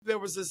there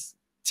was this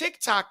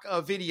TikTok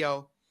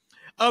video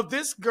of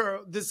this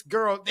girl,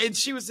 and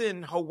she was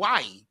in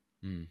Hawaii.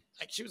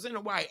 Like she was in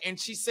Hawaii, and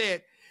she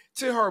said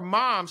to her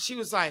mom, she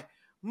was like,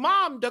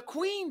 "Mom, the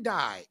queen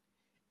died."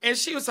 And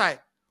she was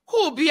like,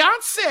 "Who,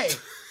 Beyonce?"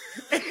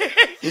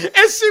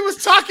 And she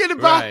was talking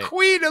about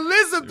Queen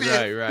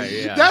Elizabeth. Right,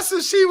 yeah. That's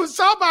what she was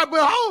talking about.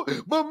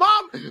 But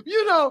mom, the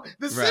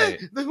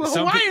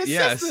Hawaiian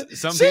sister,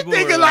 some she people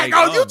thinking like,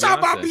 "Oh, you talking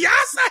about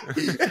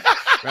Beyonce?"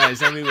 Right,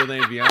 some people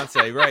think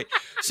Beyonce, right.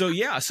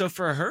 So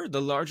for her,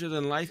 the larger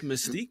than life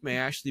mystique may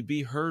actually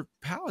be her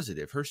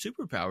positive, her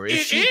superpower.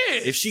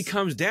 If she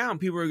comes down,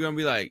 people are going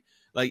to be like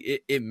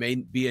it may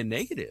be a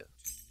negative.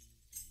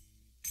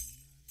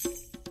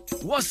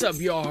 What's up,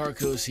 y'all?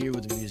 Harco's here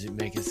with the Music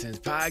Making Sense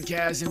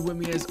podcast, and with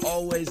me as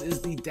always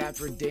is the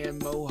dapper Dan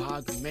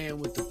Mohawk man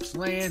with the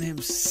plan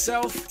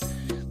himself,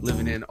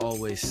 living in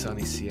always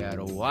sunny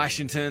Seattle,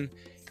 Washington,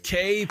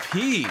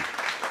 KP.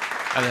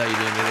 How the hell you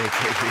doing today,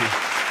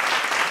 KP?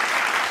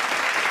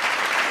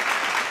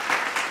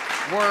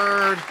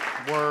 Word.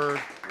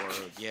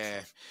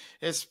 Yeah,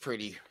 it's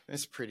pretty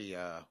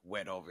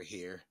wet over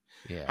here.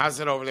 Yeah. How's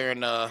it over there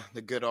in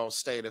the good old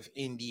state of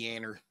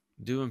Indiana?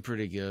 Doing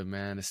pretty good,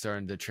 man. It's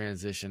starting to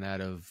transition out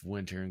of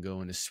winter and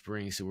go into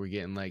spring, so we're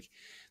getting like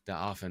the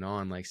off and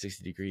on, like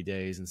 60-degree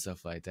days and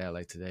stuff like that,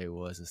 like today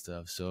was and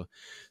stuff. So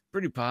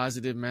pretty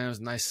positive, man. It was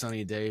a nice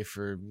sunny day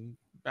for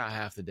about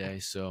half the day,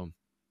 so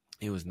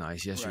it was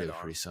nice. Yesterday was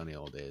pretty sunny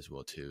all day as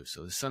well too.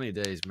 So the sunny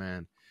days,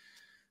 man.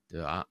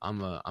 Dude,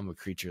 I'm a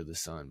creature of the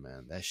sun,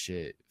 man. That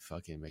shit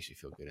fucking makes you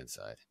feel good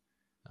inside.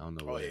 I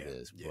don't know what it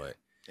is, but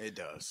it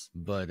does.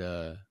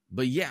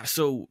 But yeah,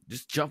 so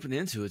just jumping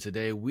into it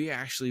today, we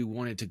actually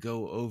wanted to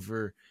go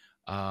over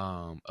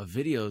a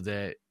video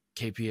that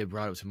KP had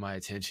brought up to my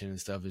attention and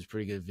stuff. It's a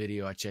pretty good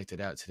video. I checked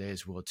it out today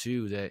as well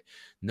too, that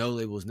No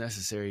Labels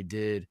Necessary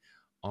did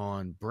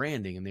on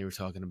branding, and they were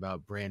talking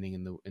about branding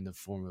in the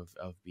form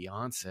of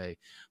Beyonce,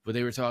 but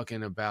they were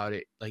talking about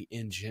it like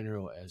in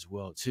general as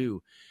well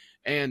too.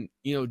 And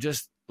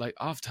just like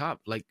off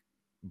top, like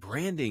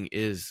branding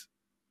is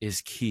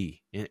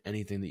key in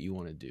anything that you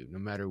want to do, no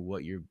matter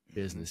what your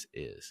business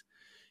is,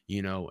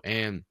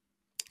 and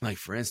like,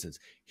 for instance,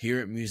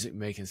 here at Music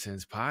Making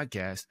Sense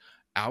podcast,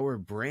 our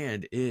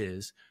brand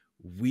is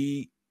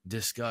we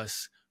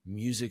discuss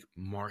music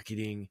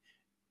marketing,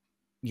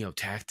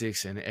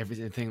 tactics and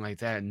everything like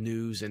that,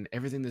 news and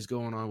everything that's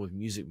going on with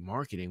music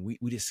marketing.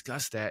 We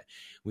discuss that.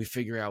 We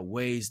figure out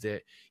ways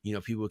that,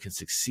 people can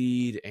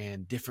succeed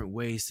and different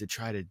ways to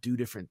try to do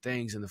different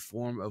things in the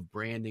form of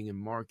branding and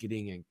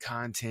marketing and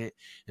content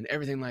and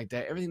everything like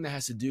that. Everything that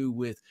has to do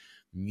with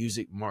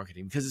music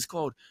marketing, because it's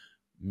called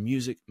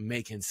Music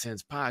Making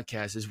Sense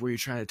podcast, is where you're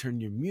trying to turn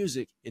your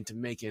music into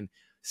making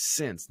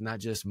sense, not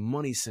just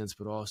money sense,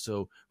 but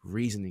also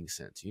reasoning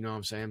sense. You know what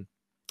I'm saying?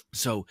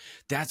 So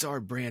that's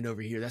our brand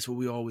over here. That's what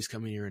we always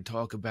come in here and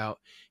talk about,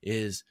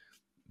 is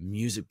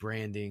music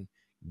branding,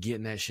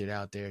 getting that shit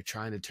out there,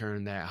 trying to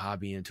turn that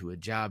hobby into a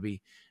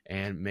jobby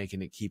and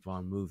making it keep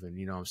on moving.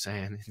 You know what I'm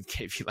saying?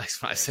 KP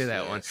likes when I say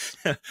that one.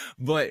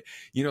 But,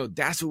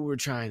 that's what we're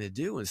trying to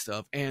do and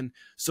stuff. And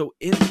so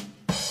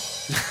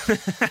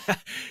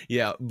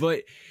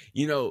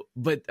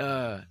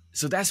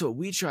so that's what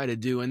we try to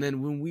do. And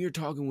then when we are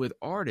talking with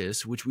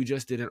artists, which we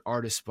just did an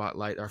artist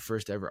spotlight, our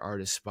first ever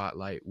artist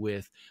spotlight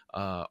with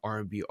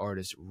R&B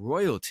artist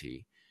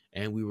Royalty,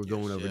 and we were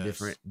going over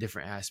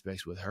different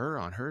aspects with her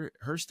on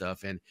her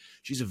stuff, and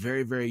she's a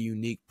very, very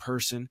unique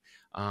person.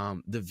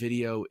 The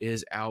video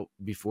is out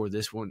before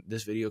this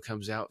video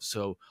comes out,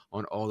 so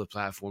on all the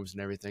platforms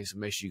and everything, so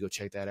make sure you go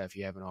check that out if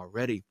you haven't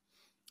already.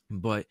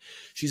 But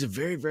she's a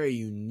very, very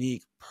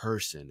unique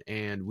person,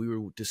 and we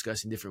were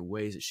discussing different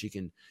ways that she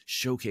can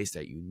showcase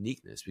that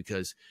uniqueness,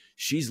 because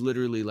she's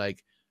literally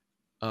like,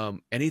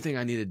 anything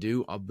I need to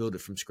do, I'll build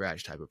it from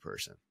scratch type of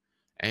person.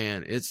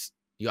 And it's,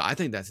 I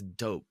think that's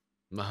dope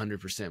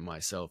 100%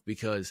 myself,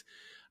 because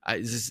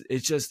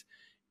it's just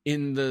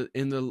in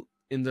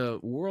the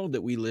world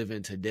that we live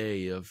in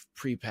today of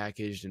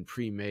prepackaged and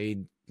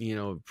pre-made,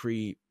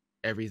 pre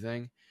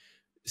everything.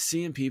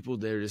 Seeing people,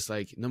 they're just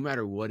like, no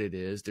matter what it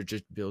is, they're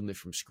just building it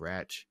from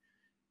scratch.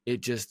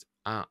 It just,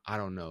 I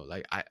don't know.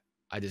 Like,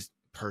 I just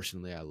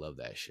personally, I love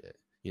that shit.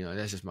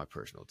 That's just my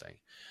personal thing.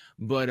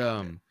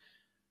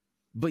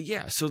 But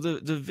yeah, so the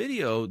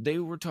video, they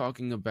were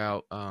talking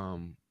about,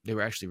 they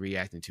were actually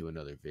reacting to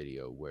another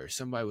video where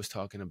somebody was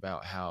talking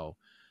about how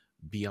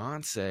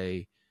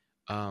Beyonce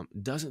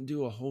doesn't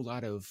do a whole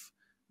lot of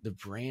the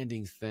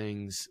branding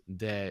things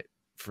that,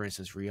 for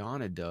instance,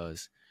 Rihanna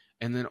does.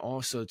 And then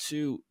also,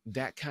 too,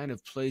 that kind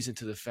of plays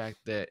into the fact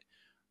that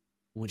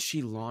when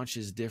she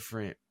launches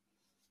different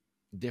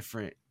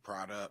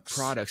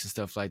products and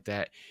stuff like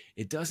that,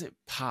 it doesn't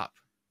pop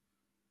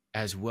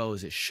as well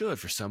as it should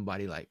for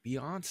somebody like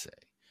Beyonce.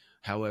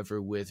 However,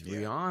 with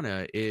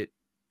Rihanna,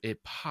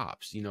 it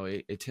pops.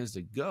 It tends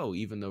to go,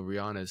 even though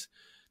Rihanna's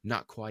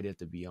not quite at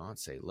the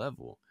Beyonce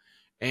level.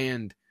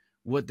 And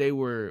what they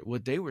were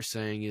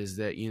saying is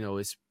that,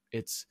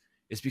 it's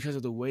because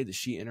of the way that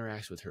she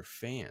interacts with her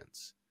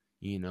fans.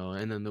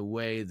 and then the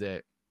way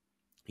that,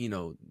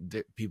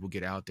 that people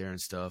get out there and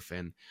stuff.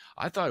 And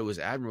I thought it was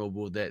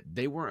admirable that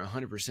they weren't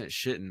 100%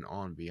 shitting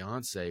on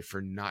Beyonce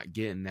for not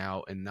getting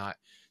out and not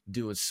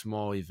doing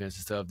small events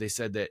and stuff. They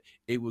said that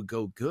it would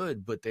go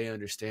good, but they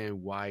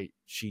understand why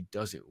she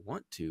doesn't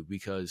want to,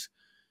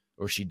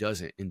 or she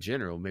doesn't in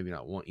general, maybe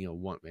not want,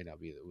 want may not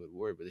be the good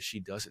word, but she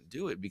doesn't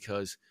do it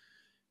because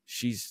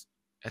she's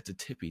at the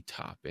tippy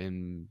top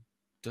and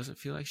doesn't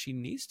feel like she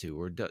needs to,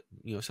 or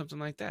something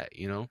like that,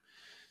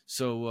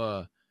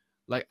 So,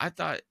 like, I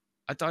thought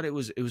it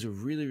was a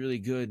really, really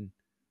good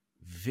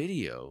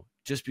video,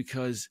 just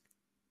because,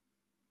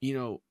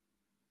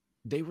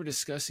 they were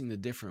discussing the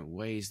different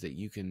ways that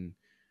you can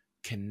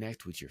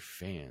connect with your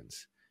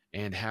fans,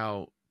 and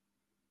how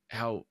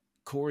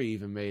Corey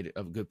even made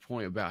a good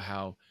point about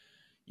how,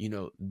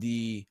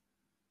 the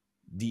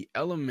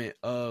element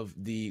of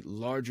the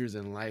larger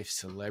than life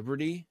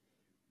celebrity.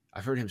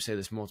 I've heard him say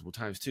this multiple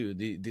times too.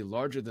 The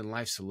larger than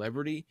life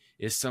celebrity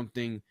is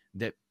something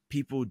that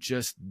people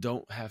just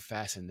don't have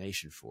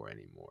fascination for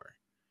anymore.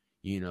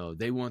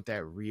 They want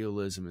that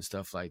realism and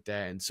stuff like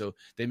that. And so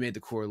they made the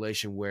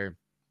correlation where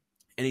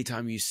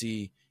anytime you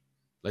see,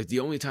 like, the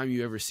only time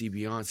you ever see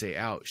Beyonce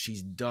out,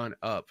 she's done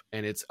up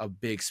and it's a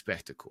big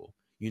spectacle.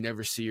 You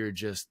never see her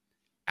just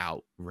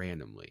out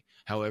randomly.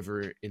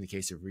 However, in the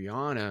case of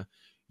Rihanna,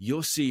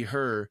 you'll see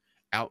her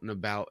out and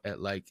about at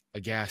like a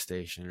gas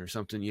station or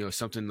something,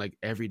 something like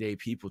everyday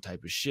people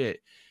type of shit.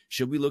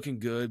 She'll be looking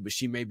good, but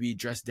she may be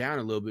dressed down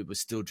a little bit, but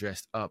still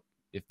dressed up,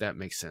 if that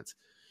makes sense.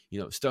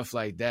 Stuff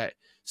like that.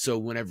 So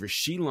whenever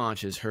she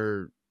launches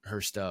her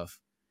stuff,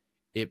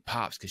 it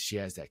pops because she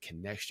has that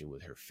connection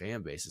with her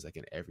fan base as like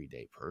an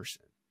everyday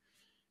person.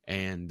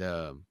 And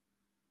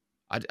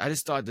I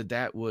just thought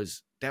that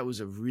was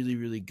a really,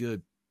 really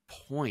good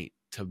point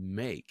to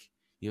make.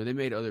 They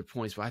made other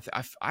points, but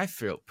I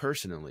felt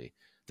personally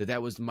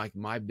that was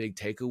my big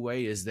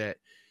takeaway, is that,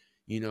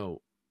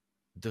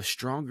 the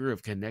stronger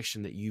of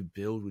connection that you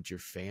build with your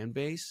fan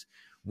base,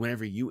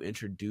 whenever you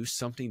introduce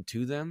something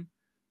to them,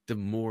 the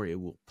more it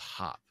will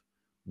pop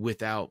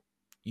without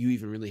you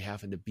even really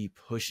having to be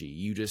pushy.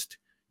 You just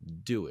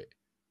do it.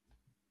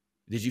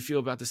 Did you feel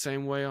about the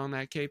same way on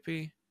that,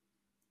 KP?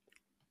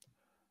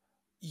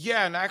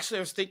 Yeah, and actually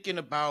I was thinking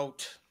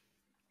about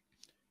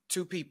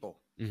two people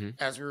mm-hmm.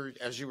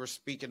 as you were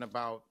speaking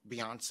about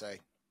Beyonce.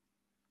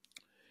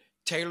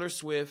 Taylor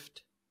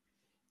Swift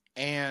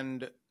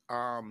and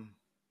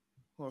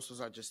who else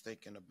was I just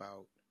thinking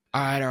about?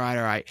 All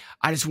right.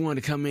 I just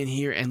wanted to come in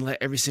here and let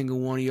every single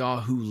one of y'all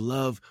who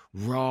love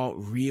raw,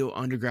 real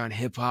underground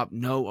hip hop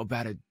know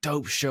about a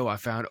dope show I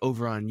found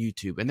over on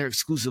YouTube. And they're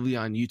exclusively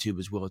on YouTube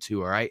as well,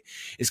 too. All right.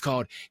 It's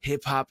called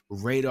Hip Hop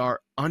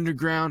Radar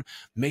Underground.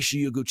 Make sure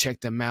you go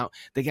check them out.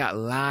 They got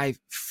live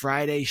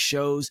Friday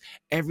shows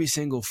every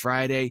single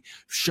Friday,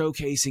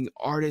 showcasing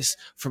artists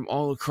from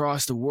all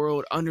across the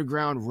world,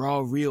 underground,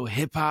 raw, real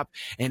hip hop.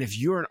 And if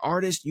you're an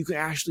artist, you can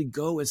actually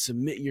go and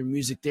submit your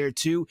music there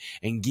too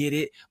and get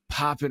it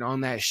popping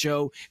on that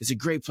show. It's a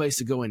great place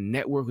to go and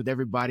network with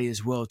everybody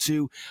as well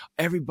too.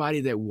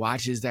 Everybody that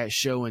watches that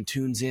show and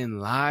tunes in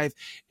live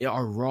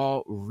are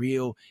raw,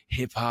 real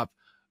hip hop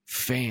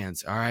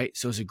fans. All right.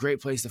 So it's a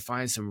great place to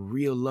find some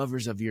real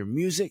lovers of your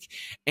music.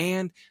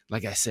 And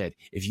like I said,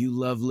 if you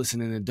love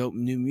listening to dope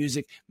new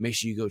music, make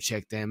sure you go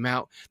check them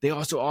out. They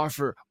also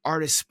offer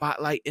artist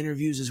spotlight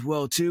interviews as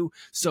well too.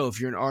 So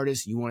if you're an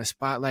artist, you want a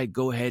spotlight,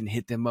 go ahead and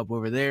hit them up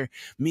over there.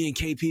 Me and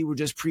KP were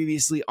just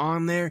previously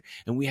on there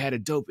and we had a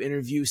dope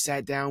interview,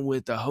 sat down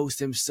with the host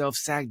himself,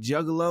 Sack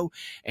Juggalo,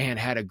 and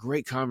had a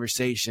great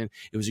conversation.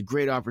 It was a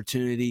great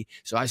opportunity.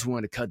 So I just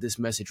wanted to cut this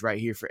message right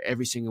here for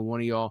every single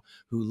one of y'all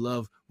who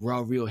love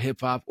raw, real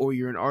hip hop, or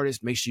you're an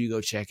artist. Make sure you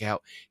go check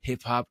out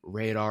Hip Hop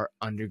Radar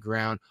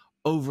Underground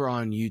over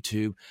on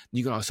YouTube.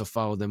 You can also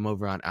follow them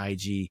over on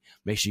IG.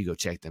 Make sure you go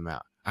check them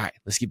out. All right,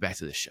 let's get back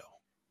to the show.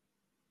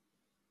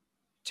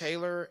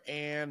 Taylor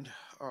and,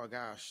 oh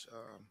gosh,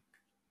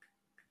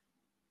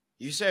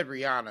 you said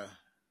Rihanna.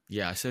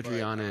 Yeah, I said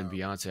Rihanna and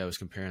Beyonce. I was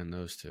comparing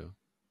those two.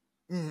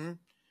 Mm-hmm.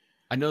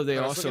 I know they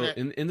also,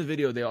 in the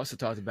video, they also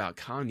talked about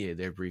Kanye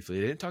there briefly.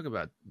 They didn't talk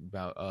about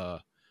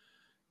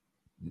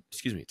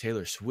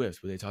Taylor Swift,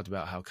 but they talked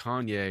about how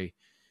Kanye,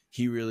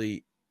 he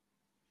really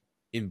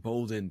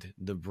emboldened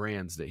the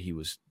brands that he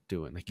was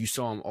doing. Like, you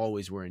saw him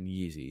always wearing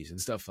Yeezys and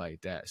stuff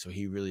like that. So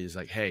he really is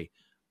like, hey,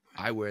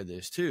 I wear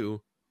this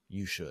too.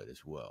 You should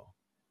as well.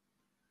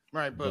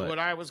 Right. But what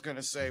I was going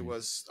to say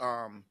was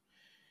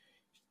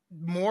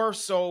more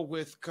so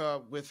with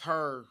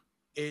her,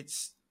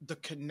 it's the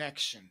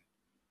connection.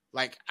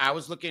 Like, I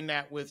was looking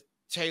at with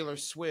Taylor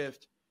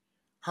Swift,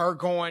 her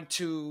going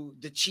to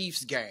the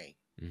Chiefs game.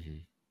 Mm-hmm.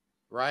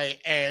 Right.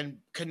 And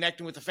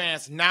connecting with the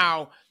fans.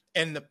 Now,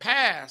 in the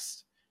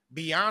past,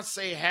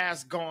 Beyonce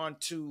has gone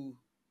to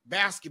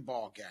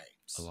basketball games.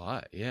 A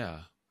lot. Yeah.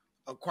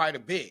 Quite a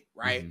bit.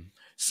 Right. Mm-hmm.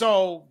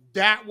 So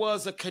that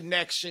was a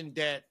connection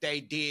that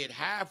they did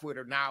have with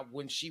her. Now,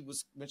 when she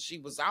was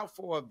out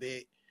for a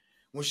bit,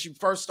 when she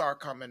first started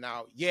coming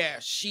out, yeah,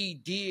 she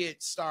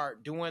did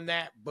start doing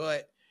that.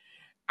 But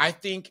I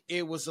think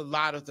it was a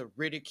lot of the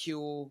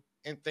ridicule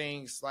and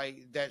things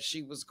like that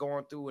she was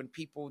going through, and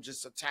people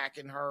just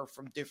attacking her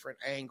from different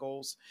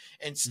angles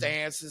and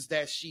stances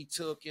that she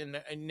took,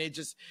 and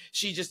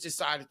she just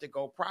decided to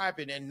go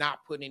private and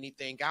not put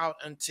anything out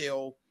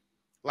until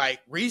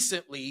like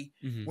recently,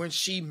 when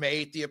she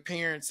made her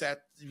appearance at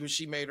the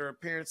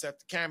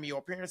cameo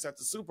appearance at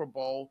the Super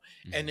Bowl,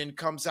 and then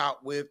comes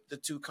out with the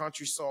 2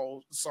 country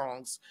soul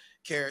songs,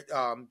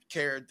 16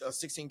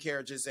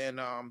 Carriages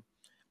and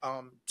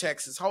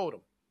Texas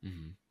Hold'em.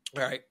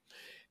 Right.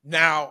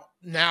 Now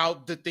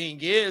the thing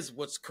is,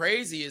 what's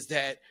crazy is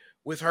that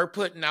with her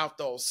putting out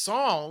those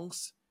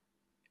songs,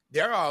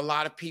 there are a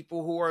lot of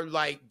people who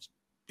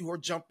are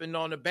jumping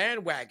on the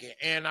bandwagon.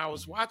 And I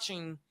was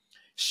watching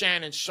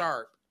Shannon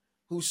Sharp,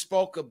 who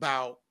spoke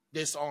about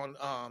this on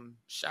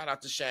shout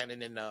out to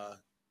Shannon and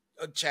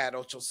Chad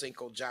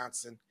Ochocinco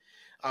Johnson.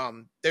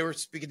 They were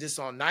speaking this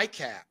on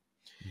Nightcap,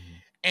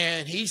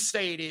 and he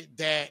stated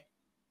that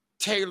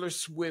Taylor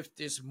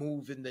Swift is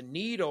moving the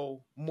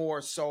needle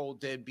more so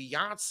than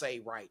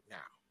Beyonce right now,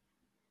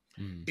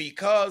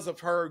 because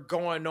of her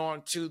going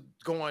to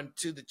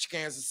the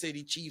Kansas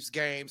City Chiefs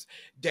games,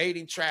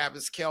 dating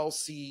Travis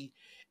Kelce,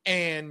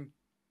 and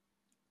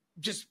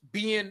just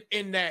being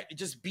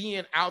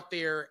out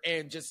there,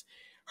 and just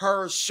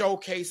her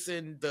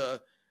showcasing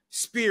the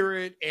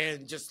spirit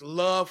and just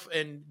love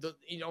and the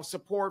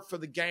support for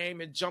the game,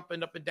 and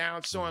jumping up and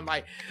down, showing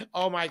like,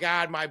 oh my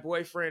God, my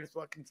boyfriend is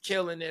fucking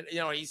killing it.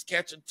 He's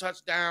catching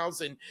touchdowns,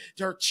 and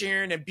her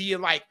cheering and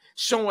being like,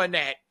 showing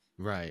that,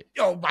 right,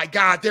 oh my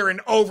God, they're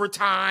in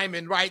overtime,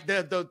 and right,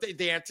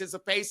 the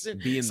anticipation,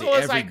 being the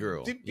every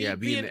girl,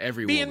 being the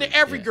every being the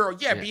every girl,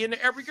 being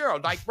the every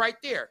girl, like right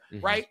there,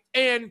 right.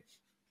 And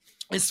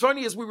it's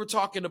funny, as we were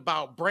talking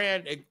about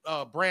brand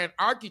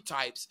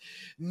archetypes.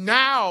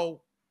 Now,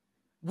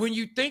 when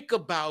you think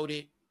about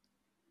it,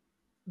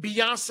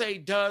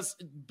 Beyonce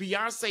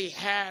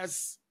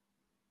has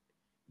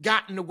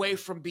gotten away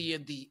from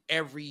being the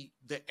everyday,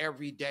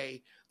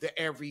 the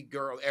every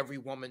girl, every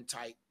woman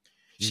type.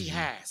 She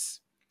has.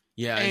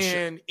 Yeah.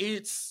 And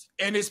it's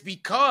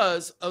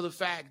because of the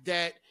fact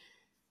that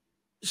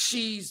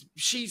she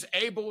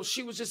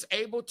was just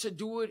able to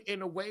do it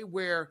in a way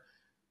where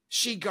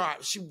she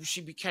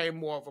became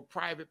more of a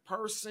private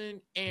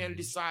person, and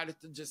decided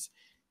to just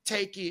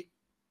take it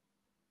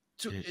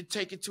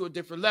to a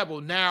different level.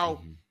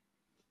 Now,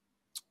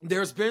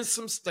 there's been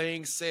some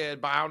things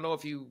said, but I don't know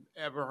if you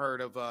ever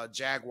heard of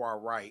Jaguar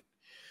Wright,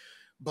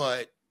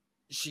 but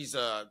she's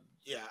a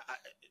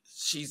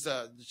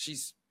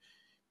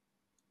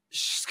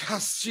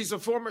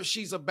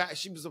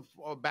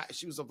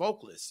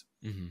vocalist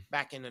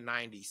back in the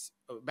 90s,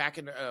 back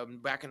in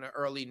the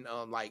early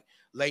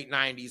late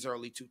 90s,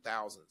 early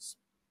 2000s.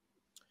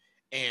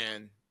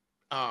 And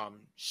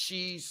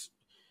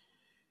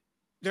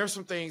there's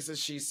some things that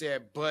she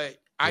said, but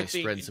I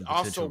think some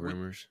also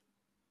rumors.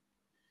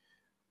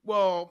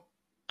 Well,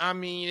 I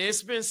mean,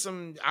 it's been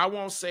some, I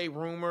won't say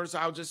rumors,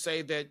 I'll just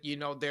say that,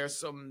 there's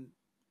some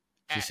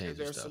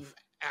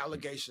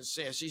allegations.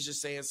 She's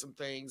just saying some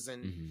things,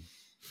 and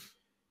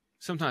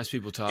sometimes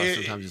people talk,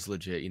 sometimes it's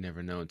legit. You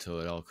never know until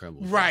it all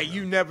crumbles. Right.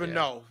 You never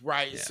know.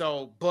 Right. Yeah.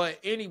 So,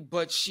 but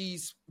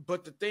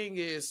the thing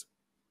is,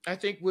 I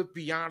think with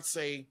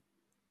Beyonce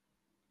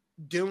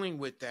dealing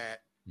with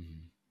that,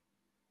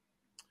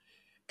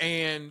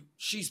 and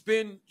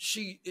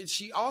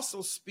she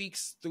also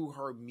speaks through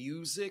her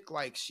music,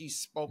 like she's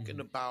spoken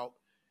about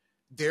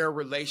their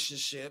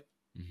relationship,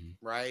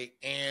 right?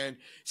 And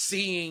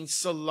seeing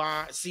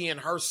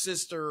her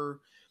sister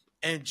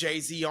and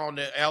Jay-Z on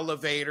the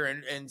elevator,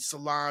 and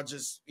Solange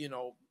just,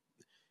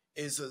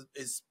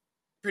 is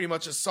pretty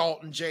much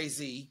assaulting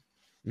Jay-Z.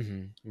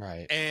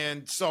 Right.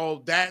 And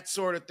so that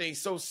sort of thing.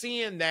 So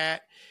seeing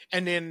that,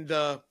 and then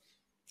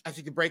I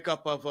think the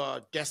breakup of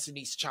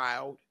Destiny's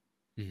Child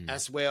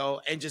as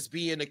well, and just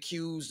being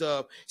accused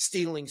of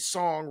stealing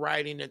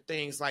songwriting and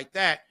things like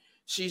that.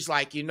 She's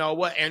like, you know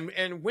what?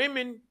 And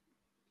women,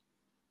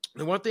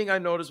 the one thing I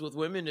noticed with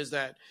women is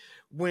that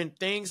when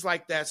things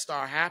like that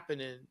start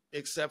happening,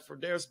 except for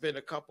there's been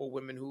a couple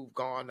women who've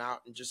gone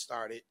out and just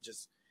started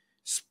just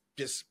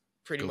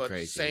pretty much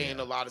crazy, saying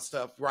a lot of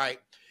stuff, right?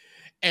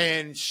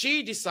 And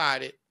she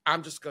decided,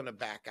 I'm just going to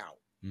back out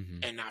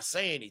and not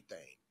say anything.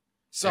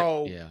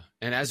 So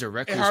and as a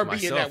recluse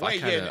myself,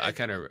 I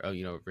kind of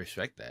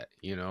respect that.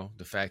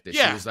 The fact that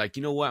she was like,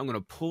 you know what, I'm going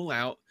to pull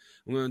out.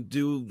 I'm going to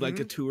do like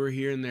a tour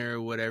here and there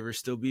or whatever,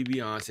 still be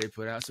Beyonce,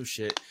 put out some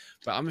shit,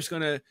 but I'm just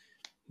going to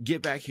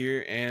get back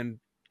here and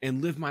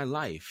live my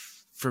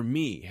life for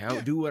me,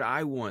 do what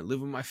I want,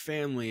 live with my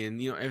family,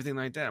 and everything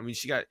like that. I mean,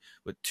 she got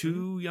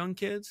two young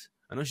kids.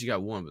 I know she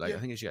got one, but I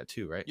think she got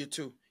two, right? Yeah,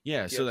 two.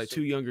 Yeah, so like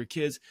two younger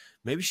kids.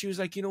 Maybe she was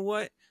like, you know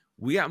what,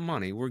 we got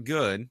money, we're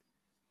good.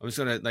 I'm just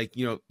gonna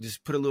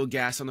just put a little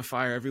gas on the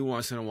fire every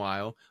once in a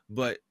while,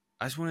 but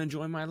I just want to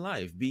enjoy my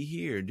life, be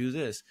here, do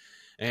this,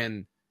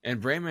 and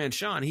Brandman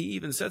Sean, he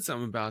even said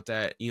something about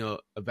that,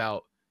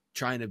 about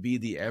trying to be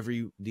the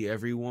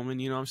every woman,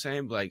 you know what I'm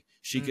saying? But like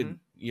she could,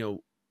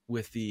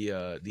 with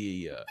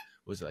the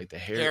was it like the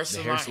hair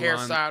salon,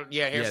 the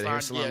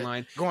hair salon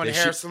line. Going to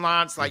hair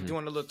salons, like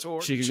doing a little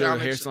tour. She could go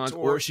to hair salons,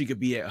 or she could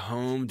be at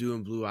home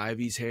doing Blue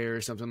Ivy's hair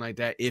or something like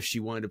that. If she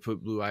wanted to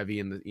put Blue Ivy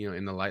in the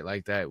in the light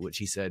like that, which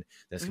he said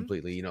that's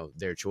completely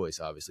their choice,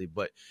 obviously.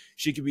 But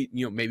she could be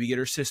maybe get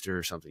her sister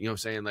or something. You know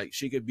what I'm saying? Like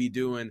she could be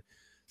doing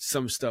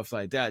some stuff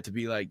like that to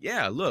be like,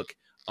 yeah, look,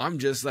 I'm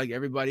just like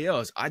everybody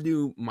else. I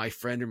do my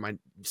friend or my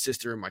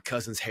sister or my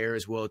cousin's hair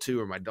as well too,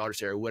 or my daughter's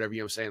hair or whatever,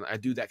 you know what I'm saying? I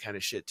do that kind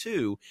of shit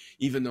too,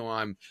 even though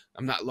I'm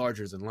not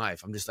larger than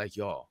life. I'm just like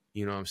y'all,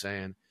 you know what I'm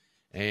saying?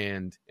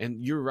 And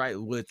you're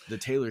right with the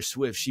Taylor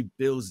Swift, she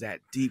builds that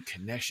deep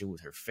connection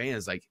with her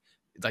fans, like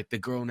the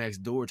girl next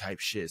door type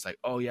shit. It's like,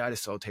 oh yeah, I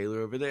just saw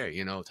Taylor over there,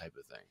 type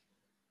of thing.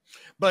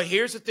 But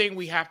here's the thing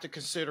we have to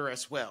consider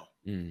as well.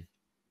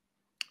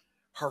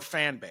 Her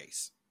fan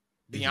base.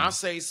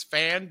 Beyonce's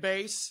fan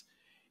base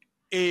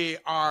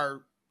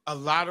are a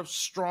lot of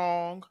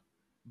strong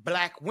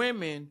Black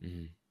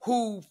women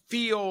who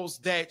feels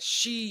that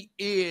she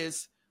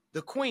is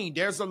the queen.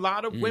 There's a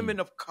lot of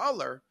women of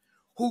color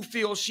who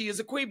feel she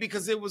is a queen,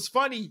 because it was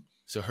funny.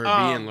 So her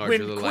being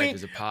larger than life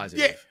is a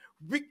positive.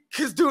 Yeah,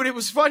 because dude, it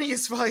was funny.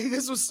 It's funny.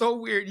 This was so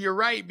weird. You're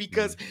right,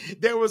 because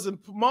there was a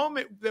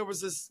moment. There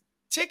was this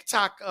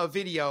TikTok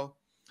video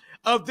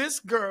of this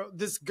girl,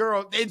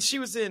 and she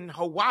was in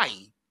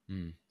Hawaii.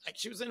 Like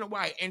she was in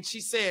Hawaii, and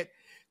she said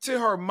to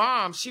her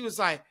mom, she was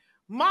like,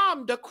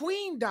 "Mom, the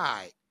queen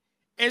died."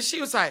 And she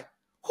was like,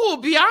 "Who,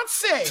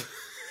 Beyonce?"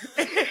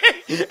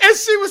 And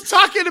she was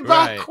talking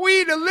about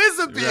Queen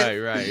Elizabeth.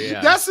 Right,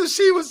 yeah. That's what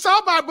she was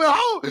talking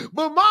about.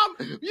 But mom,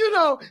 the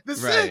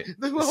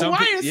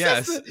Hawaiian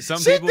sister, some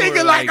she people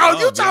thinking like, oh,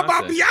 you talking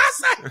about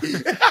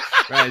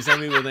Beyonce? Right, some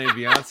people named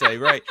Beyonce,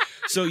 right.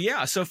 So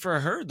yeah, so for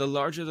her, the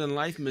larger than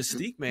life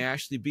mystique may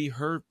actually be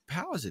her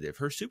positive,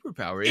 her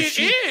superpower.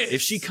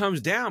 If she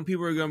comes down,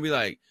 people are gonna be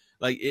like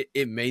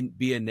it may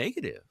be a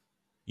negative,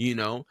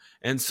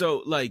 And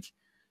so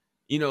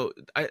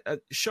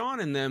Sean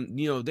and them,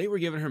 they were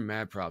giving her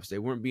mad props. They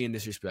weren't being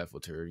disrespectful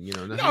to her,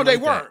 No, they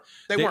weren't.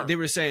 They weren't. They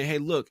were saying, hey,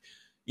 look,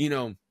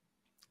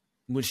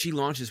 when she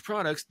launches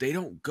products, they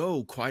don't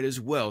go quite as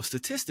well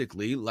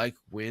statistically like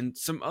when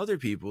some other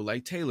people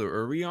like Taylor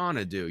or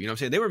Rihanna do. You know what I'm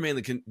saying? They were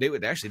mainly,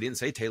 actually didn't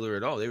say Taylor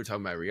at all. They were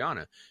talking about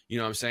Rihanna. You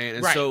know what I'm saying?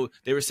 And so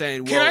they were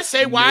saying, well, can I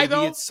say why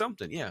though? It's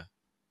something. Yeah.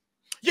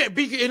 Yeah.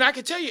 And I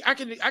can tell you, I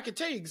can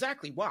tell you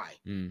exactly why.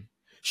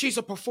 She's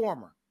a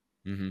performer.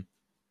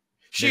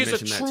 She is a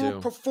true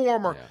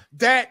performer.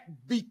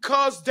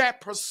 Because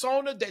that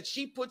persona that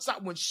she puts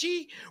out when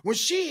she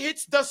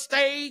hits the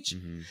stage,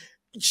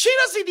 she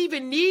doesn't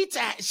even need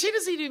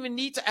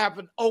to have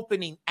an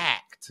opening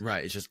act.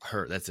 Right. It's just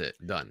her. That's it.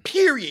 Done.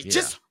 Period. Yeah.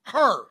 Just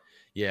her.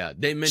 Yeah.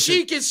 They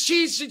mentioned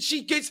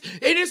she gets,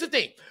 and here's the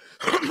thing.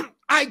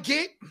 I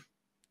get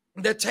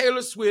that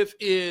Taylor Swift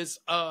is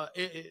a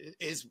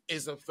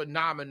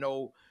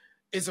phenomenal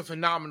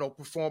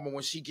performer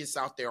when she gets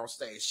out there on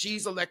stage.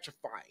 She's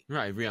electrifying.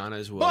 Right, Rihanna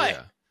as well.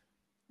 But,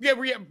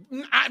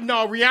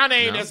 Rihanna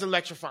ain't as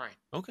electrifying.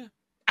 Okay.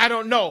 I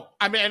don't know.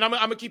 I mean, and I'm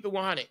gonna keep it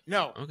 100.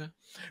 No. Okay.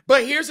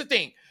 But here's the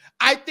thing.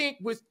 I think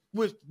with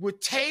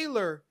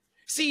Taylor,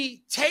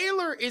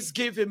 Taylor is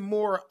given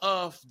more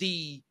of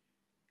the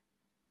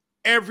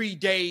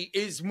everyday,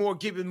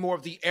 giving more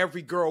of the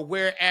every girl,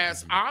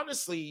 whereas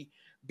honestly,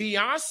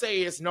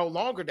 Beyonce is no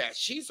longer that.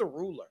 She's a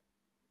ruler.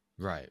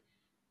 Right.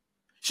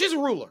 She's a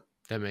ruler.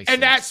 That makes sense.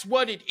 And that's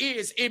what it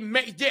is.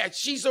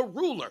 She's a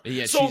ruler.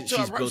 Yeah,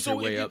 she's built her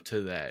way up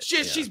to that.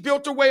 She's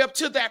built her way up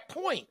to that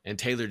point. And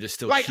Taylor just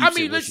still keeps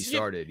it where she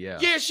started. Yeah.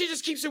 Yeah, she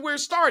just keeps it where it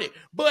started.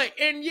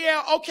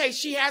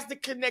 She has the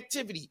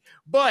connectivity.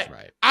 But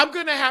I'm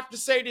going to have to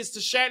say this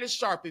to Shannon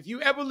Sharpe. If you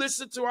ever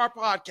listen to our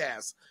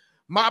podcast,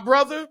 my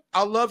brother,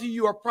 I love you.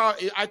 You are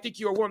I think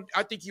you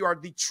are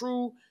the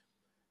true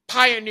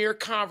pioneer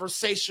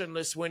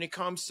conversationalist when it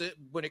comes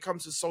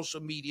to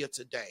social media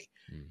today.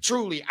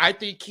 Truly, I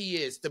think he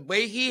is. The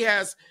way he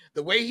has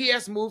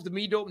moved the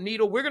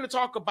needle. We're going to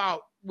talk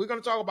about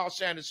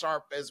Shannon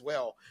Sharpe as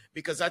well,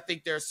 because I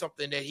think there's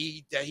something that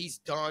he's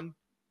done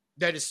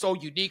that is so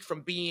unique,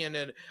 from being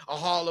a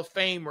Hall of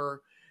Famer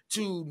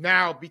to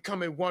now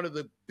becoming one of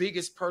the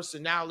biggest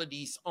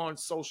personalities on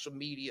social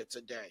media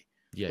today.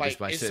 Yeah, just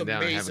by sitting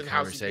down and having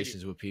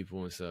conversations with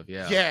people and stuff.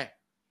 Yeah.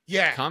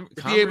 To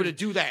be able to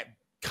do that.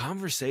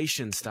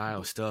 Conversation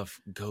style stuff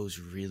goes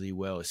really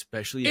well,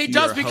 especially if it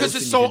does, because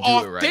it's so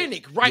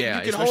authentic, right? Yeah,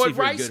 you can hold it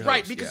right,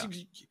 because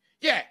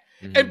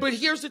but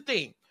here's the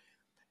thing.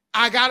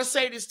 I gotta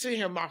say this to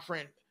him, my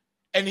friend,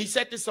 and he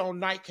said this on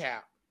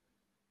Nightcap.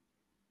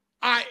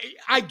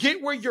 I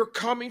get where you're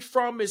coming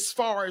from as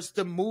far as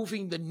the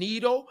moving the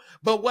needle,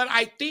 but what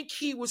I think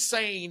he was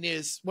saying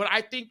is, what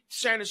I think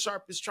Shannon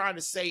Sharpe is trying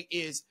to say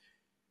is,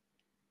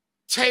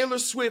 Taylor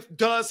Swift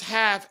does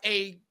have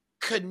a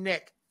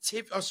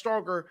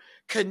stronger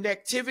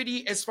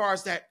connectivity as far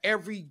as that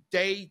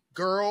everyday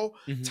girl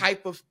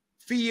type of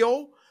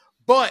feel,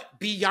 but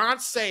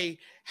Beyonce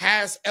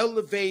has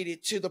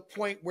elevated to the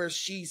point where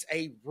she's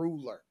a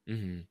ruler.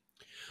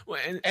 Well,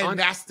 and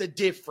that's the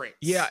difference.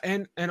 Yeah,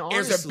 and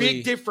honestly, there's a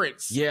big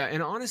difference. Yeah,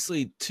 and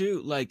honestly,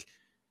 too, like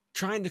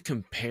trying to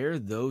compare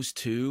those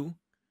two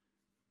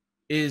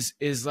is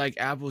like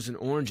apples and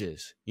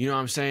oranges. You know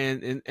what I'm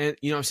saying? And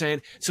you know what I'm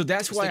saying? So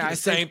that's why I think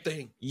same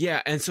thing.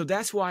 Yeah, and so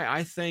that's why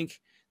I think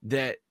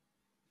that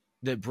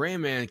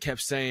Brandman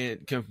kept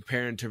saying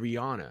comparing to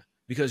Rihanna,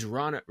 because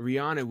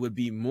Rihanna would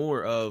be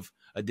more of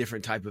a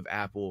different type of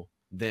apple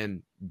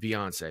than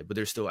Beyonce, but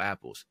they're still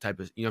apples type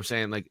of, you know what I'm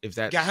saying? Like if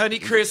that got Honey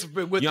Crisp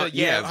with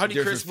Honey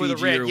Crisp with a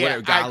red, or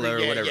whatever, Gala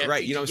or whatever,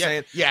 right? Fiji, you know what I'm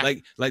saying? Yeah.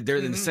 Like they're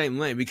in the same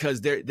lane,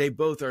 because they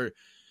both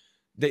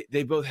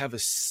have a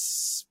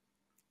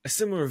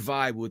similar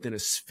vibe within a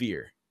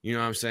sphere. You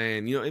know what I'm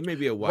saying? You know, it may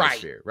be a wide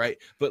sphere, right?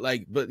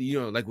 But you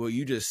know, like what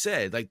you just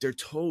said, like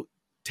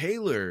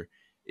Taylor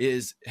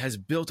has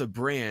built a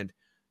brand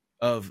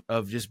of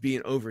just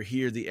being over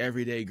here, the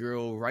everyday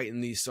girl,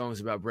 writing these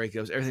songs about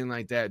breakups, everything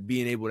like that,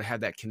 being able to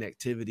have that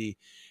connectivity.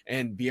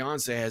 And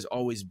Beyonce has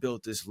always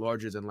built this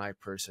larger than life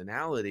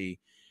personality.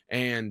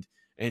 And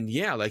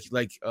yeah, like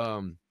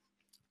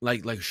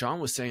Sean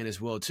was saying as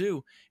well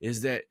too,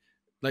 is that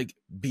like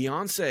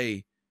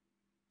Beyonce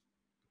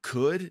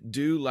could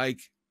do like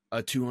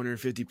a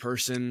 250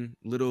 person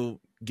little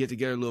get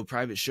together, little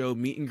private show,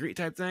 meet and greet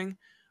type thing.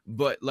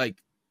 But like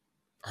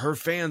her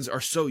fans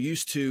are so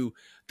used to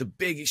the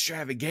big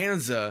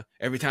extravaganza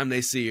every time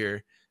they see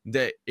her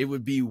that it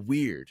would be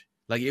weird.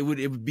 Like it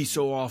would be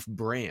so off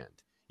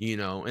brand, you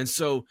know? And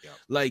so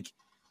like,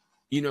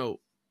 you know,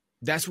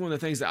 that's one of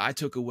the things that I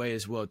took away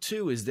as well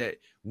too, is that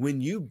when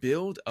you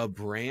build a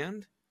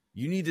brand,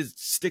 you need to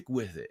stick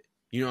with it.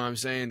 You know what I'm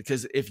saying?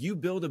 Because if you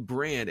build a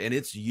brand and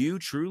it's you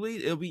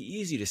truly, it'll be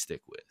easy to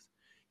stick with.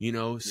 You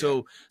know,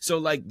 so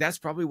like that's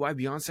probably why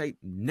Beyonce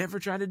never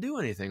tried to do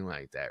anything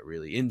like that,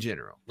 really, in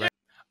general. Right?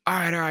 All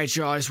right,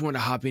 y'all. I just want to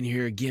hop in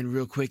here again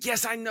real quick.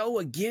 Yes, I know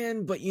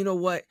again, but you know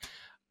what?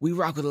 We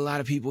rock with a lot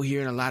of people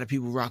here, and a lot of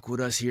people rock with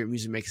us here at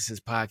Music Making Sense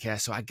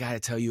Podcast. So I got to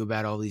tell you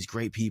about all these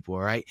great people,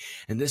 all right?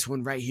 And this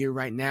one right here,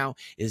 right now,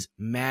 is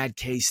Mad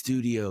K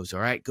Studios,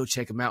 all right? Go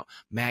check them out,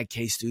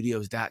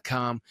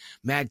 madkstudios.com.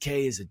 Mad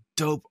K is a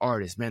dope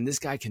artist, man. This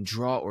guy can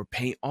draw or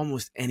paint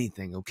almost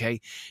anything,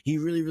 okay? He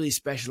really, really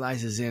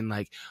specializes in,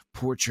 like,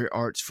 portrait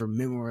arts for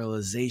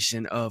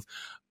memorialization of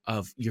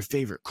your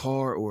favorite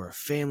car or a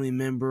family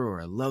member or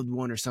a loved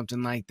one or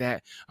something like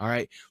that. All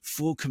right.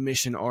 Full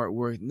commission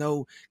artwork,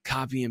 no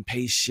copy and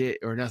paste shit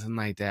or nothing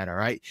like that. All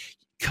right.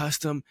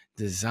 Custom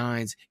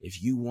designs.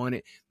 If you want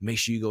it, make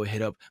sure you go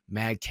hit up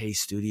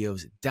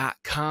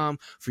madkstudios.com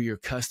for your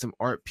custom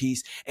art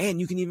piece. And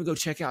you can even go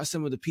check out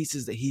some of the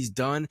pieces that he's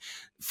done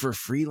for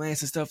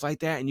freelance and stuff like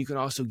that. And you can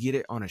also get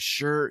it on a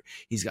shirt.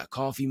 He's got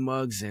coffee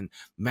mugs and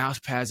mouse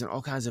pads and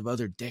all kinds of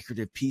other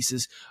decorative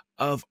pieces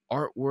of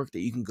artwork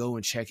that you can go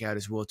and check out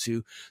as well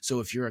too. So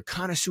if you're a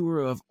connoisseur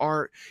of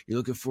art, you're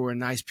looking for a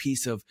nice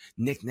piece of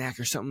knickknack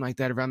or something like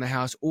that around the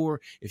house, or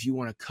if you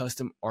want a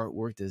custom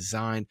artwork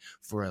designed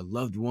for a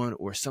loved one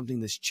or something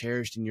that's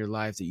cherished in your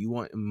life that you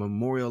want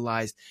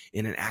memorialized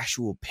in an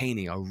actual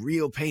painting, a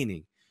real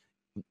painting,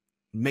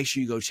 make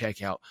sure you go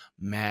check out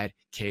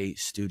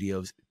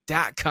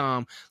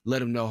madkstudios.com. Let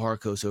them know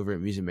Harco's over at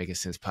Music Making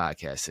Sense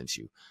Podcast sent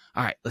you.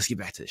 All right, let's get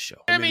back to the show.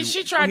 I mean,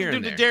 she tried to do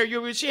the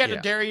Darion. She had the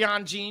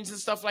Darion jeans and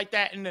stuff like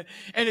that. And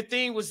the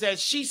thing was that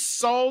she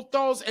sold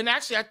those. And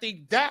actually, I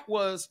think that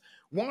was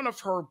one of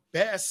her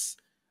best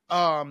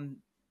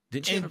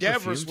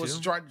endeavors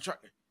was try.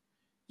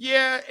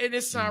 Yeah, and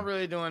it's not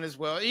really doing as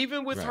well.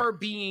 Even with her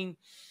being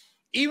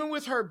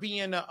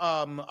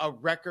a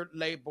record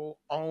label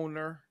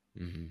owner,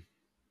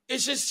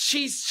 it's just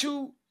she's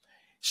too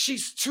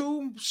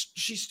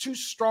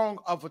strong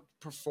of a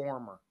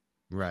performer.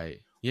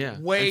 Right. Yeah.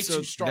 Way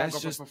too strong of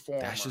a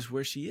performer. That's just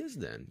where she is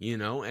then, you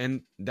know,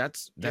 and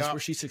that's where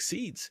she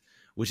succeeds,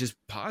 which is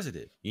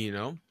positive, you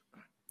know?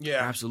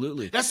 Yeah.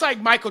 Absolutely. That's like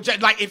Michael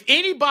Jackson. Like if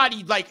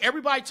anybody, like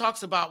everybody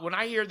talks about when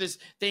I hear this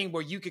thing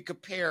where you could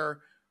compare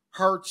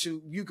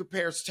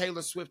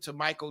Taylor Swift to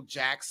Michael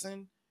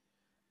Jackson,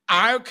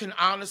 I can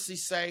honestly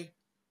say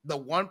the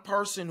one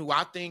person who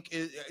I think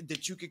is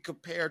that you could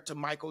compare to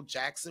Michael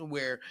Jackson,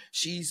 where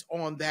she's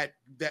on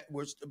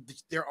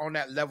they're on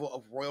that level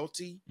of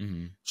royalty,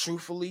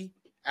 truthfully,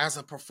 as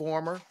a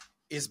performer,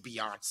 is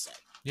Beyonce.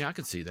 Yeah, I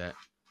could see that.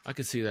 I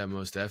could see that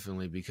most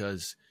definitely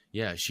because,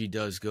 yeah, she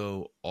does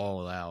go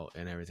all out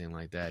and everything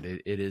like that.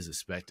 It is a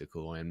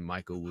spectacle, and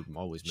Michael would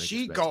always make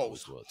a spectacle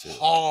as well, too.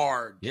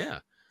 Hard. Yeah.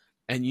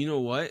 And you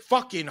know what?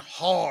 Fucking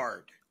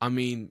hard. I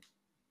mean,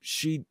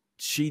 she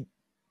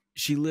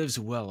lives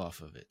well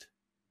off of it,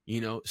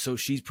 you know, so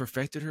she's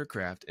perfected her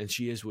craft and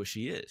she is what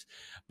she is.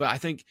 But I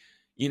think,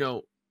 you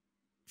know,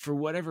 for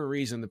whatever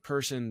reason, the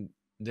person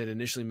that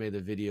initially made the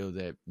video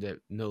that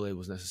No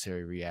Labels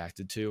Necessary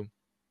reacted to,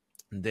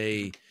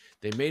 they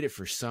made it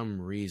for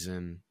some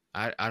reason.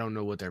 I don't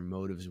know what their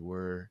motives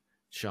were.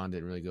 Sean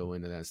didn't really go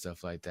into that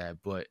stuff like that,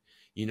 but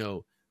you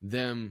know,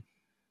 them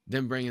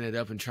bringing it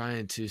up and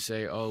trying to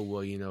say, oh,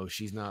 well, you know,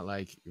 she's not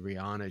like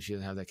Rihanna. She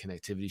doesn't have that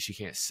connectivity. She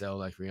can't sell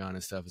like Rihanna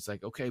and stuff. It's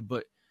like, okay,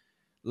 but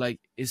like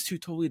it's two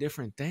totally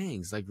different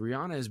things. Like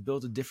Rihanna has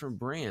built a different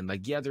brand.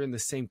 Like, yeah, they're in the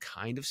same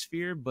kind of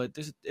sphere, but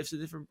it's a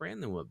different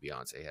brand than what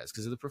Beyonce has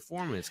because of the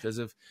performance, because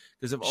of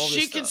all this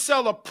She stuff. can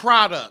sell a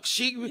product.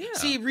 See,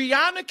 Yeah.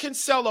 Rihanna can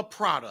sell a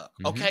product.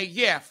 Okay,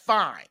 yeah,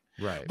 fine.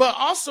 Right. But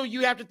also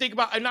you have to think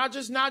about, and not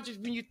just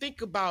when you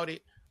think about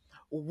it,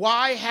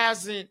 why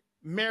hasn't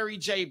Mary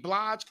J.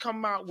 Blige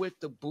come out with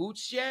the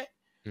boots yet?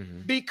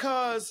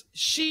 Because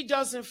she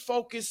doesn't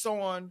focus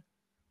on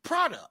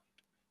product.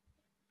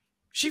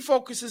 She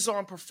focuses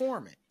on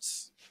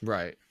performance.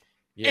 Right.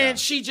 Yeah. And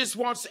she just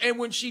wants, and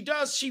when she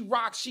does, she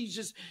rocks.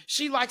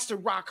 She likes to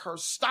rock her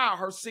style,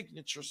 her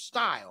signature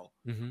style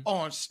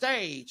on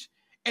stage,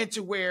 and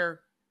to where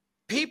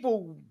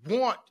people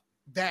want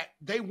that,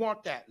 they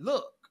want that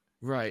look.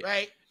 Right.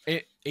 Right.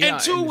 And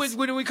two,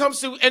 when it comes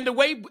to, and the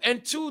way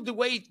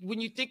when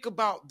you think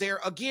about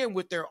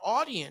with their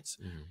audience,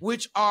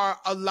 which are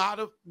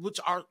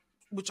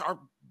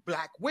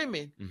Black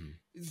women,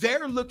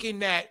 they're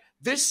looking at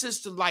this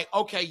sister like,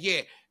 okay,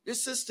 yeah,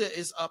 this sister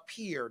is up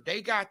here.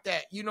 They got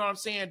that, you know what I'm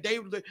saying?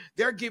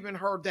 They're giving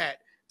her that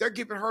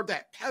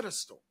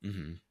pedestal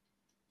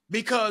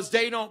because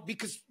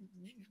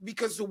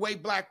because the way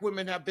Black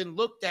women have been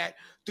looked at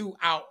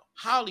throughout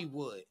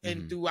Hollywood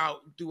and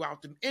throughout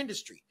the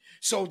industry.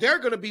 So they're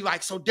going to be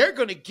like, they're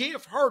going to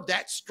give her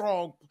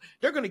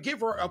they're going to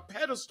give her a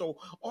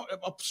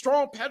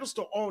strong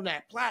pedestal on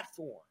that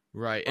platform.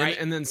 Right. Right.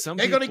 And then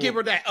they're going to give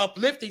her that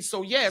uplifting.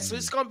 So so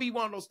it's going to be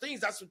one of those things.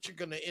 That's what you're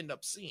going to end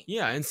up seeing.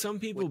 Yeah. And some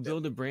people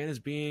build a brand as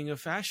being a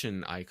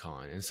fashion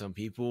icon, and some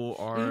people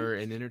are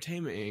an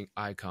entertainment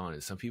icon,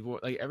 and some people,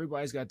 like,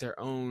 everybody's got their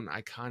own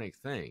iconic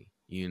thing,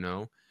 you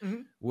know?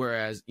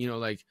 Whereas, you know,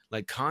 like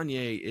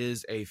Kanye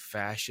is a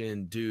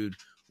fashion dude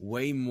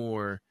way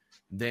more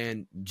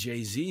than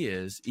Jay-Z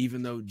is,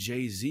 even though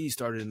Jay-Z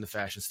started in the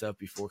fashion stuff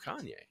before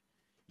Kanye,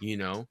 you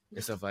know,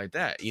 and stuff like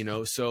that, you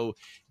know? So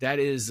that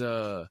is,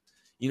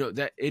 you know,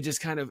 that it just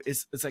kind of,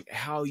 it's like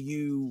how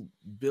you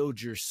build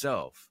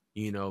yourself,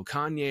 you know.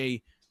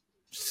 Kanye,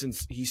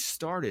 since he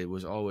started,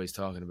 was always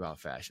talking about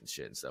fashion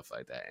shit and stuff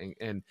like that.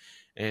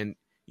 And,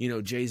 you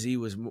know, Jay-Z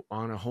was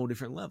on a whole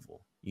different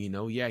level, you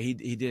know? Yeah, he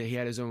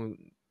had his own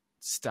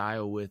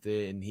style with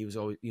it, and he was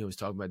always, you know, was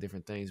talking about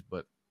different things,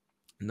 but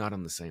not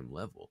on the same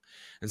level.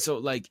 And so,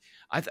 like,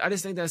 I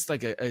just think that's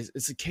like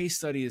it's a case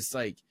study. It's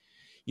like,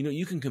 you know,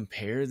 you can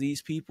compare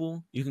these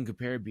people. You can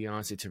compare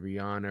Beyonce to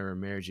Rihanna or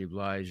Mary J.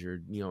 Blige,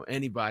 or, you know,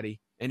 anybody,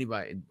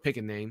 pick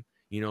a name,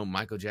 you know,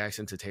 Michael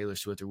Jackson to Taylor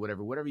Swift or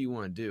whatever you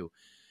want to do.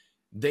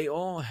 They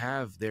all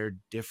have their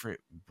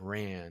different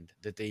brand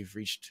that they've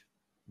reached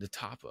the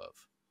top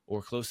of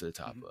or close to the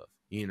top of,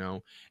 you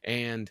know,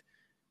 and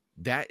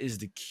that is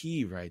the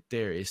key right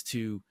there, is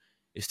to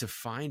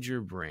find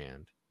your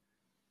brand,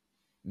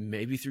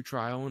 maybe through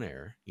trial and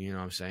error. You know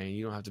what I'm saying?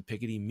 You don't have to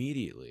pick it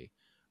immediately,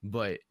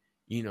 but,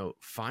 you know,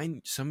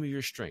 find some of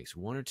your strengths,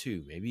 one or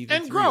two, maybe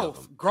even three of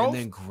them, and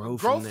then grow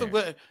from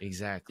there.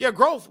 Exactly. Yeah,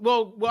 growth.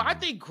 Well, I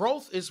think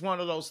growth is one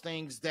of those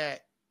things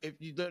that,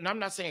 and I'm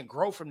not saying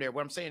grow from there.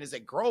 What I'm saying is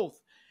that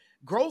growth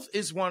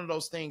is one of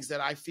those things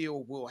that I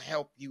feel will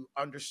help you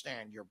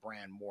understand your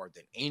brand more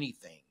than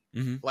anything.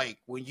 Like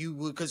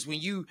because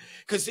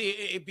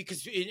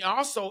it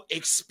also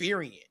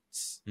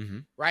experience,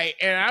 right?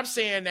 And I'm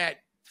saying that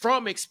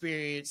from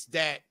experience,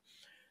 that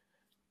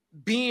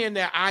being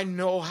that I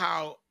know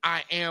how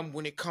I am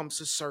when it comes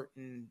to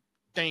certain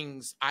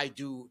things I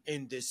do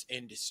in this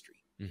industry,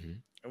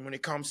 and when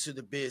it comes to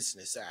the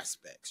business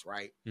aspects,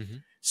 right?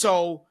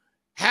 So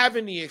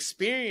having the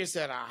experience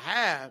that I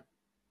have,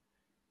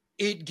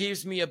 it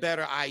gives me a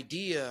better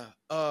idea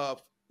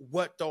of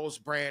what those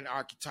brand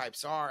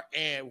archetypes are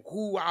and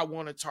who I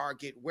want to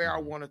target, where I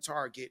want to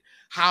target,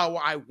 how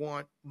I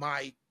want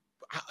and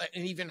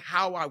even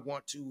how I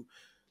want to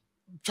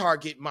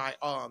target my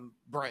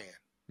brand.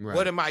 Right.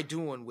 What am I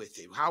doing with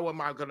it? How am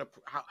I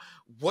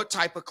what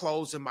type of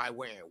clothes am I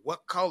wearing?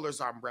 What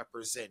colors I'm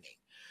representing?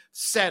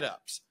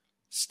 Setups,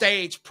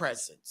 stage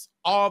presence,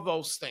 all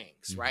those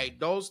things, right?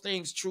 Those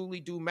things truly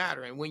do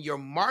matter. And when you're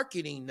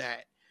marketing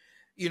that,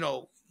 you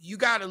know, you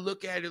got to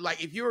look at it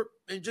like, if you're,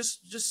 and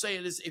just say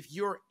this, if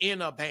you're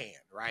in a band,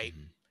 right?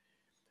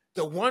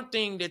 The one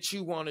thing that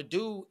you want to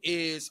do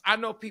is, I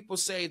know people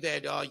say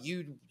that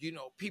you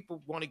know,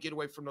 people want to get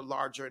away from the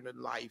larger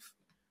than life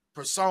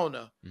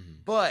persona,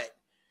 but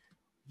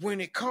when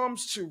it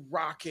comes to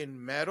rock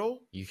and metal,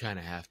 you kind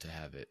of have to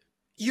have it.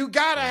 You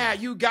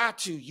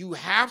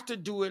have to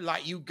do it.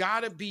 Like, you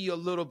got to be a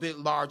little bit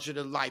larger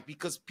than life,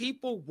 because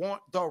people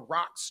want the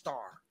rock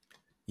star.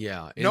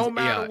 Yeah. No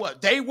matter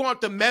what. They want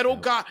the metal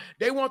god.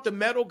 They want the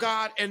metal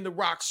god and the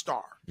rock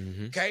star.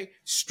 Okay?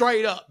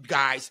 Straight up,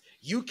 guys.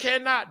 You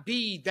cannot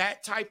be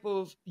that type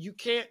of, you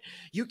can't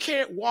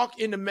walk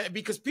in the,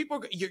 because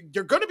people,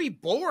 you're going to be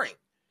boring.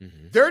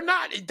 They're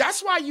not.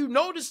 That's why you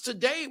notice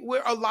today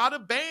where a lot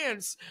of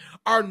bands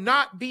are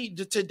not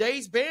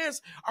today's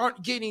bands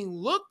aren't getting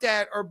looked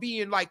at or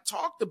being like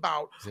talked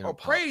about or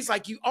praised.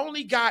 Like, you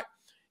only got,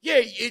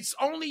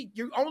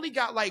 you only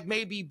got like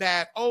maybe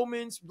Bad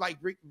Omens, like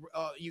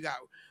you got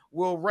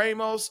Will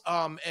Ramos,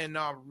 and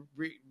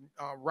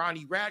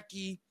Ronnie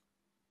Radke,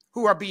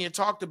 who are being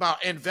talked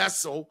about, and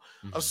Vessel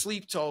of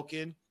Sleep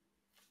Token,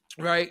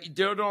 right?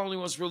 They're the only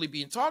ones really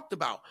being talked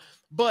about.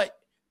 But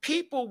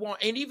people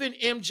want, and even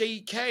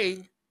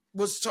MJK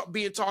was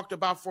being talked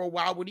about for a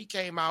while when he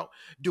came out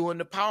doing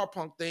the power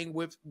punk thing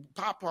with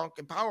pop punk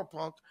and power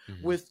punk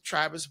with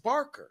Travis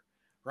Barker,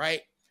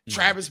 right?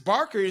 Travis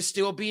Barker is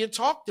still being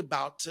talked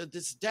about to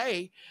this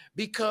day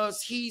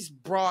because he's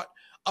brought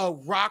a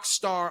rock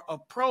star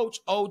approach,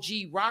 OG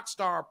rock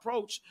star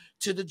approach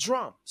to the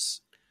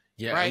drums.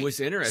 Yeah, right? And what's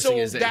interesting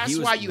is that that's he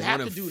was why you one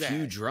have of to do few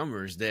that.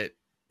 drummers that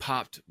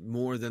popped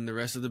more than the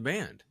rest of the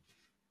band.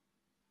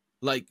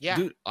 Like, Yeah.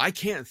 dude, I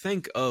can't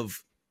think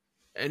of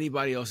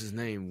anybody else's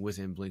name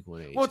within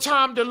Blink-182. Well,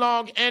 Tom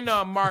DeLonge and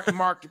Mark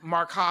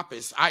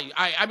Hoppus.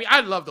 I mean,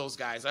 I love those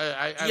guys.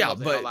 I love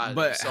the hell out of them.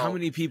 But how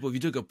many people, if you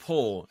took a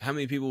poll, how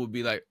many people would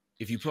be like,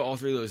 if you put all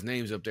three of those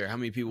names up there, how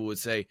many people would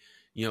say,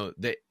 you know,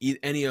 that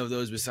any of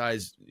those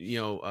besides, you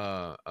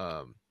know,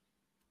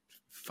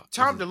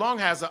 Tom DeLonge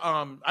has a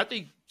I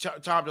think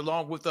Tom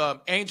DeLonge with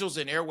Angels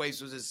and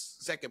Airwaves was his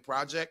second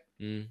project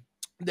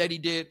that he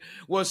did.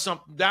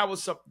 That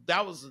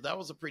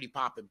was a pretty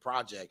popping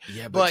project.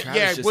 Yeah, but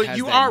Travis just has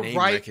you that are name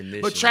right.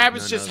 recognition But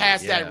Travis like just none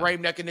has other. that Yeah.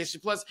 name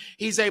recognition. Plus,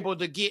 he's able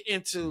to get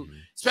into,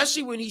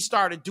 especially when he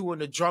started doing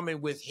the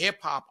drumming with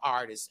hip hop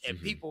artists, and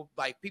people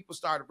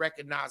started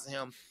recognizing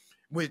him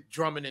with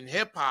drumming and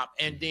hip hop,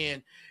 and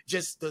then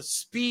just the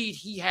speed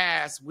he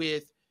has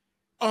with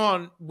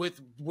one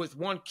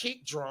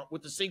kick drum,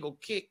 with a single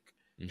kick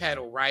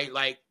pedal, right?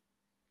 Like,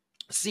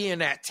 seeing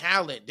that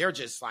talent, they're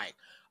just like,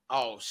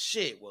 oh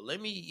shit, well,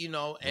 let me, you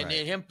know, and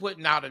then him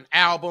putting out an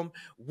album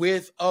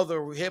with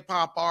other hip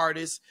hop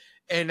artists,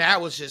 and that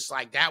was just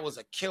like, that was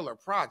a killer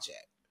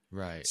project.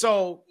 Right.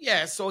 So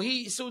yeah,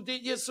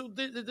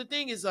 the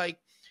thing is, like,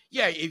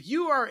 yeah, if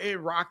you are in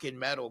rock and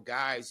metal,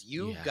 guys,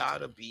 you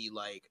gotta be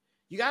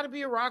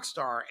a rock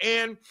star.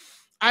 And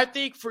I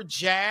think for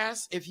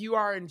jazz, if you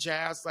are in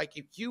jazz, like,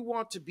 if you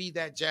want to be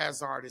that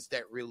jazz artist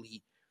that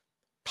really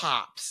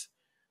pops,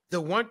 the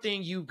one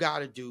thing you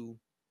gotta do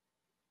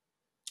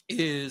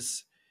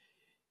is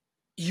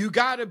you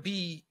gotta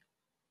be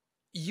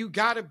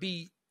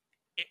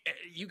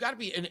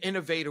an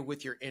innovator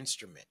with your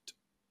instrument.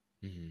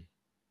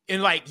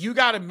 And like, you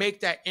gotta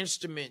make that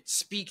instrument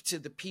speak to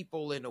the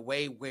people in a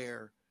way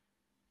where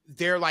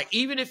they're like,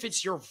 even if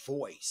it's your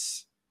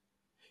voice,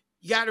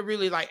 you gotta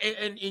really like,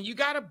 and you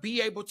gotta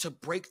be able to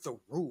break the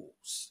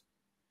rules,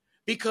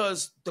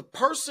 because the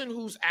person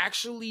who's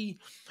actually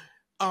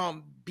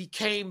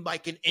became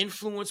like an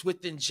influence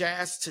within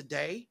jazz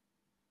today,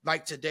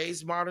 like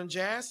today's modern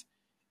jazz,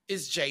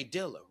 is Jay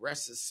Dilla,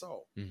 rest his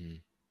soul.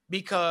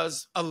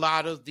 Because a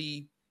lot of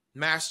the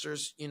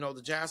masters, you know,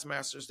 the jazz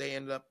masters, they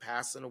ended up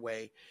passing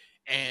away,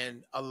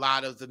 and a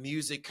lot of the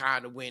music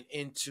kind of went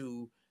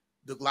into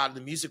the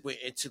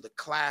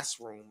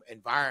classroom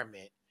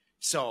environment.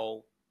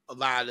 So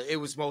it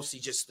was mostly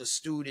just the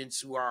students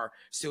who are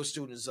still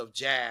students of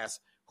jazz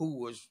who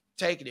was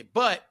taking it.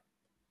 But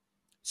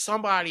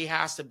somebody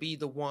has to be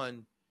the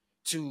one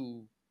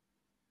to,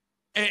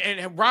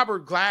 and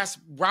Robert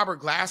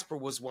Glasper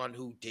was one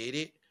who did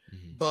it,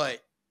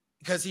 but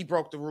because he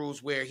broke the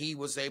rules where he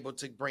was able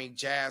to bring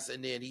jazz,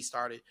 and then he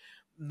started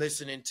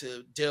listening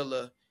to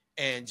Dilla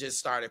and just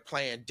started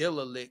playing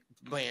Dilla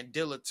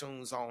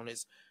tunes on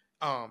his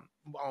on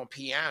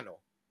piano,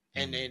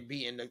 and then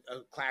being a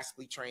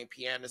classically trained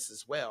pianist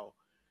as well.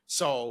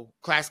 So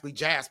classical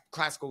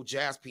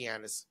jazz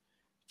pianist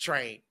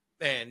trained,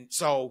 and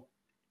so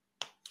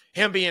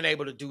him being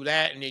able to do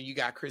that, and then you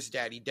got Chris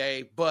Daddy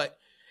Dave,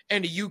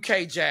 and the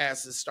UK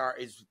jazz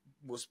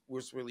was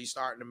really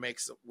starting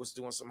to was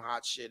doing some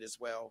hot shit as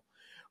well.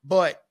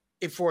 But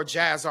if for a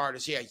jazz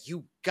artist, yeah,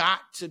 you've got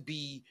to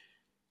be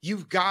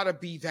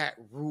that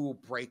rule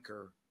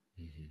breaker.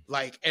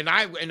 Like, and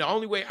the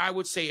only way I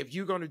would say, if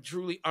you're going to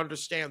truly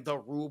understand the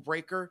rule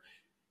breaker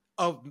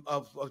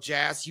of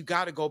jazz, you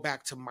got to go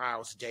back to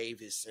Miles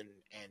Davis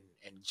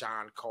and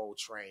John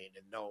Coltrane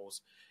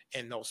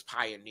and those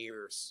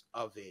pioneers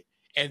of it,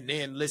 and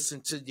then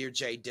listen to your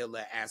Jay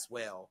Dilla as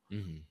well.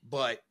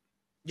 But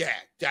yeah,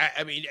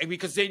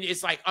 because then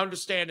it's like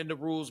understanding the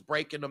rules,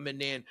 breaking them, and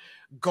then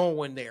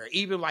going there.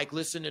 Even like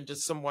listening to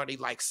somebody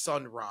like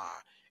Sun Ra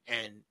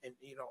and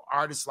you know,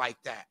 artists like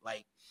that.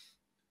 Like,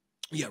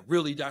 yeah,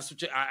 really, that's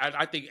what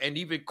I think. And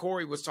even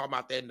Corey was talking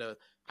about that in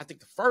I think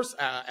the first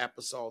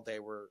episode they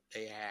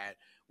had,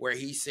 where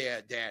he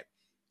said that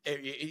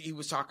he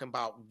was talking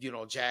about, you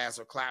know, jazz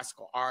or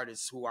classical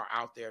artists who are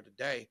out there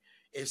today.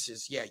 It's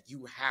just, yeah,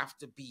 you have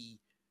to be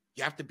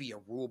a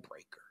rule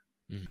breaker.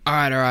 All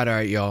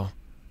right, y'all.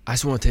 I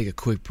just want to take a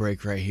quick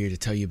break right here to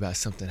tell you about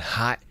something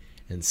hot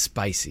and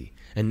spicy.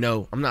 And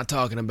no, I'm not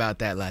talking about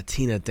that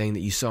Latina thing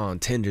that you saw on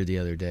Tinder the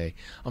other day.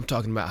 I'm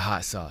talking about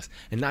hot sauce.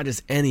 And not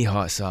just any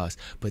hot sauce,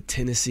 but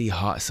Tennessee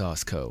Hot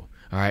Sauce Co.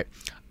 All right?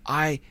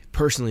 I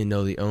personally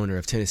know the owner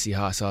of Tennessee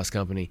Hot Sauce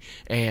Company,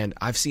 and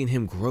I've seen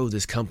him grow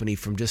this company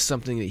from just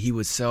something that he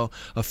would sell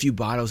a few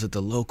bottles at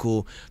the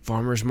local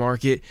farmer's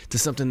market to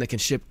something that can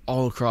ship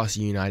all across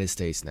the United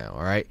States now,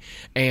 all right?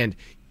 And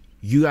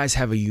you guys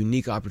have a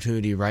unique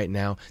opportunity right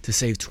now to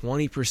save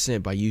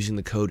 20% by using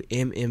the code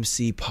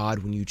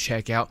MMCPOD when you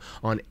check out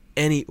on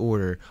any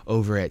order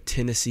over at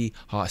Tennessee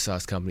Hot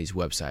Sauce Company's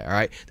website. All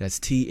right, that's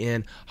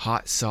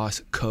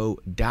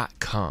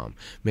tnhotsauceco.com.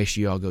 Make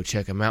sure y'all go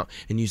check them out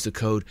and use the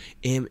code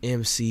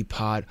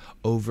MMCPOD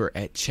over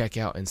at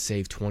checkout and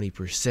save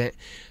 20%.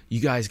 You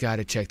guys got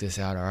to check this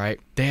out. All right,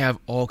 they have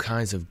all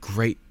kinds of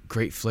great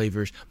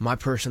flavors. My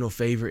personal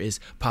favorite is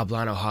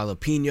poblano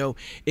jalapeno.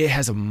 It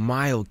has a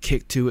mild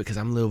kick to it because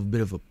I'm a little bit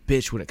of a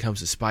bitch when it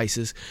comes to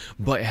spices,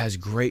 but it has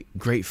great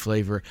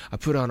flavor. I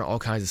put it on all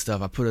kinds of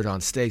stuff. I put it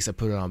on steaks. I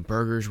put it on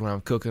burgers when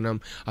I'm cooking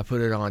them. I put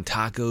it on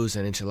tacos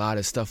and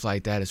enchiladas, stuff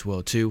like that as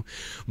well too.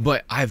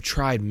 But I've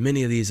tried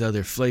many of these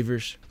other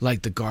flavors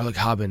like the garlic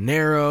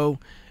habanero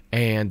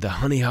and the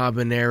honey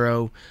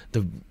habanero, the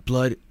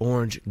blood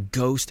orange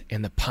ghost,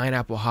 and the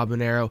pineapple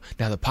habanero.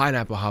 Now, the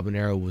pineapple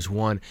habanero was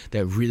one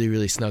that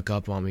really snuck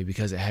up on me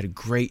because it had a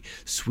great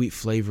sweet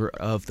flavor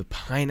of the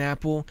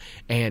pineapple,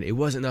 and it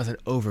wasn't nothing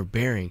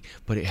overbearing,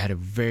 but it had a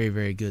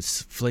very good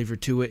flavor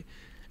to it.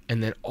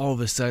 And then all of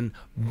a sudden,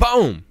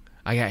 boom!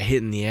 I got hit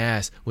in the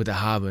ass with a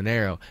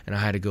habanero, and I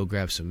had to go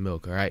grab some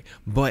milk, all right?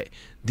 But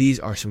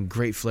these are some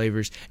great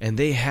flavors, and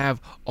they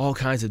have all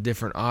kinds of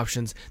different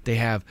options. They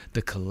have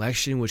the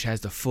collection, which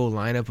has the full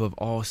lineup of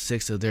all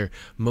 6 of their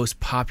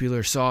most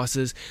popular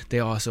sauces. They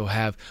also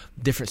have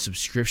different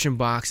subscription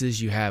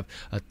boxes. You have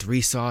a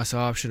 3-sauce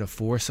option, a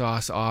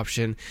 4-sauce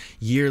option,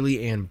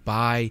 yearly and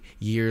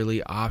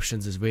bi-yearly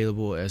options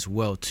available as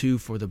well, too,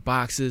 for the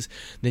boxes.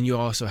 Then you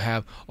also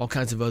have all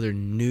kinds of other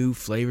new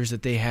flavors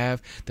that they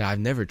have that I've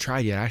never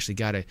tried yet. I actually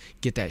got to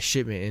get that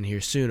shipment in here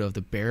soon of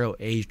the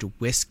barrel-aged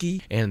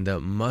whiskey and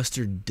the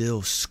mustard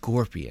dill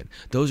scorpion.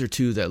 Those are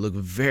 2 that look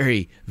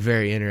very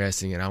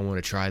interesting, and I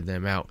want to try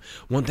them out.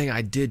 One thing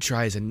I did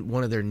try is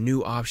one of their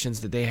new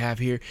options that they have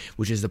here,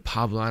 which is the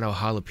poblano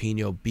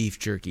jalapeno beef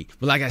jerky.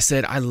 But like I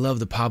said, I love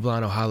the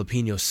poblano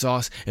jalapeno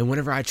sauce, and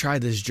whenever I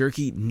tried this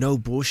jerky, no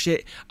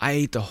bullshit, I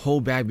ate the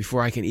whole bag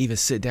before I can even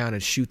sit down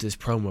and shoot this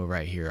promo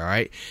right here, all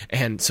right?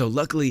 And so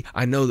luckily,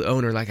 I know the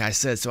owner, like I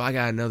said, so I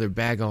got another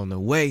bag on the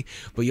way,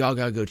 but y'all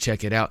gotta go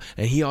check it out.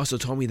 And he also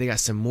told me they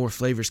got some more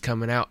flavors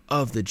coming out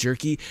of the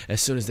jerky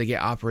as soon as they get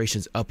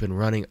operations up and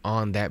running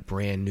on that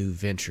brand new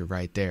venture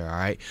right there, all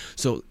right?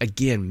 So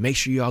again, make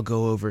sure y'all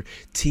go over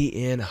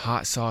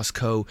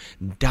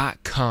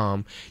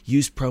tnhotsauceco.com,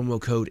 use promo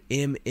code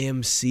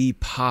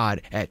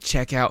MMCPOD at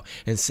checkout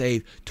and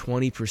save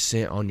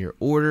 20% on your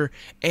order.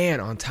 And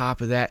on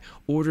top of that,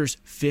 orders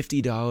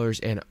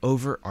 $50 and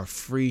over are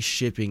free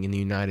shipping in the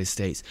United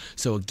States.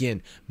 So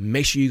again,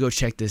 make sure you go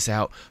check this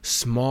out.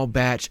 Small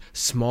batch,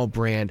 small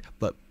brand,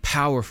 but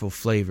powerful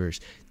flavors.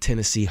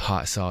 Tennessee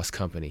Hot Sauce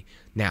Company.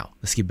 Now,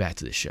 let's get back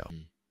to the show.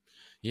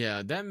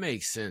 Yeah, that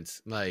makes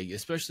sense. Like,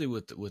 especially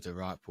with the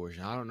rock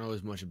portion. I don't know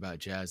as much about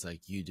jazz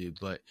like you do,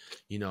 but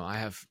you know, I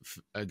have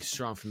a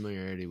strong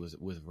familiarity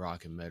with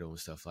rock and metal and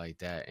stuff like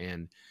that.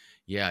 And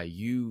yeah,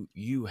 you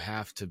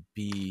have to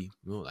be,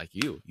 well, like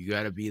you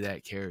got to be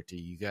that character.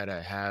 You got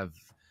to have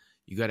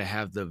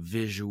the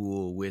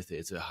visual with it.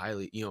 It's a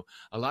highly,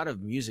 a lot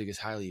of music is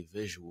highly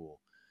visual,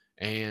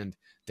 and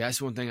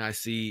that's one thing I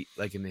see,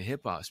 like in the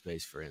hip hop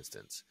space, for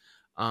instance.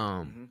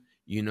 There,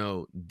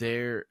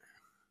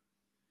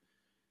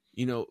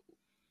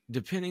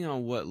 depending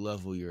on what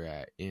level you're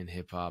at in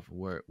hip hop,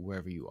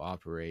 wherever you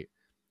operate,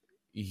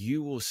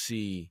 you will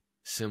see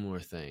similar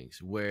things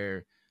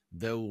where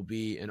there will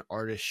be an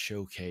artist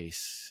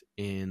showcase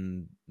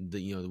in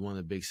the one of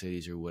the big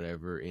cities or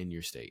whatever in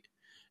your state.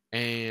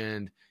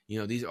 And,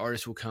 these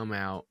artists will come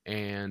out,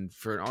 and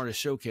for an artist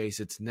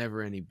showcase, it's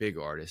never any big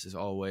artists. It's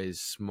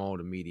always small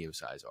to medium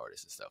sized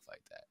artists and stuff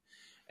like that.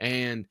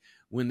 And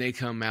when they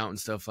come out and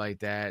stuff like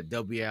that,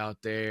 they'll be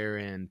out there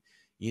and,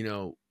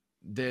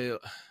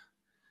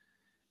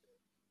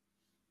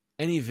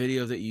 any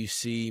video that you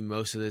see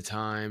most of the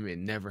time, it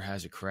never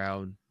has a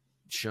crowd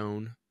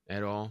shown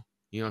at all.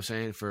 You know what I'm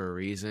saying? For a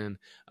reason.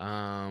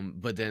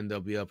 But then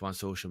they'll be up on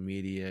social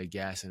media,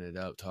 gassing it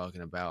up,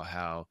 talking about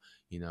how,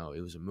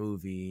 it was a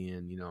movie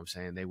and, what I'm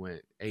saying, they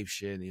went ape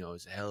shit and,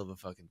 it's a hell of a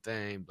fucking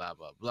thing, blah,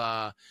 blah,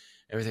 blah,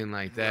 everything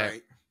like that.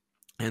 Right.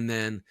 And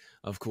then,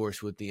 of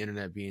course, with the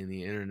internet being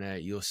the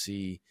internet, you'll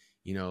see,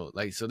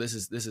 so this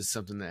is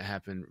something that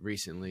happened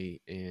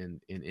recently in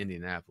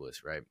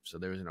Indianapolis, right? So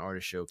there was an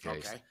artist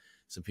showcase. Okay.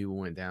 Some people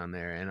went down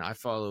there, and I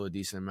follow a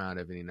decent amount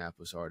of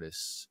Indianapolis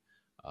artists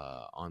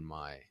on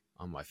my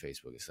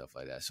Facebook and stuff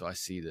like that. So I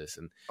see this,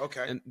 and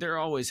they're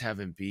always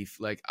having beef.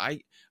 Like I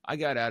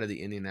got out of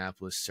the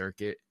Indianapolis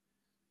circuit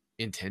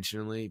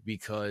intentionally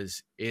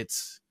because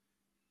it's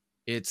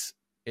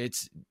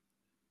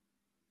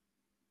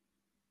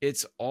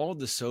all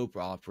the soap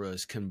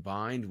operas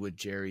combined with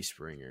Jerry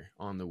Springer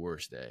on the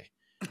worst day.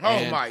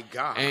 Oh my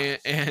God.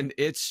 And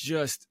it's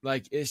just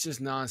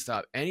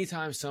nonstop.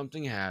 Anytime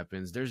something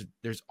happens,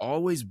 there's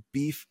always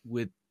beef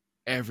with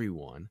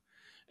everyone,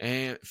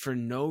 and for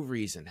no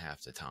reason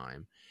half the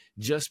time,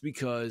 just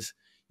because,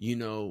 you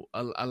know,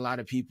 a lot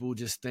of people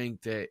just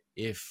think that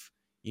if,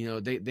 you know,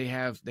 they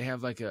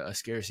have like a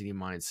scarcity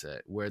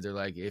mindset where they're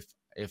like,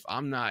 if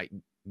I'm not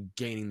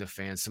gaining the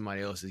fans,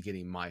 somebody else is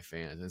getting my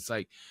fans. And it's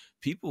like,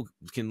 people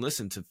can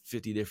listen to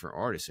 50 different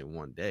artists in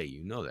one day.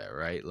 You know that,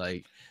 right?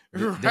 Like,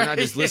 they're not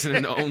just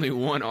listening to only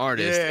one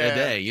artist a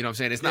day. You know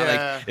what I'm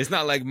saying? It's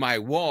not like my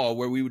wall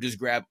where we would just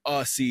grab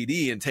a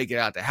CD and take it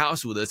out the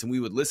house with us and we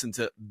would listen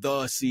to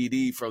the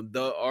CD from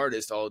the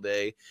artist all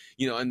day,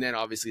 you know. And then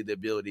obviously the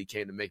ability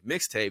came to make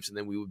mixtapes, and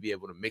then we would be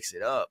able to mix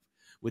it up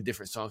with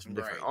different songs from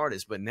different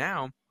artists. But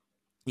now,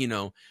 you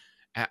know,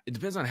 it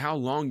depends on how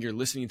long you're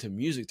listening to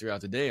music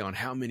throughout the day, on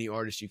how many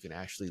artists you can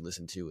actually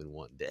listen to in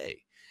one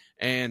day.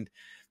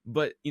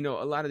 But you know,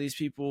 a lot of these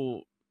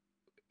people,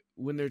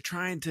 when they're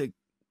trying to,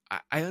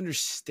 I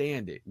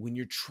understand it. When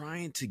you're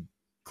trying to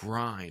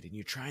grind and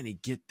you're trying to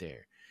get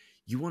there,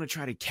 you want to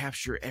try to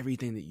capture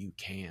everything that you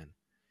can,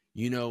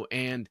 you know,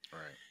 and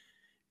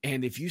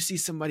if you see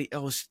somebody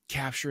else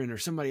capturing or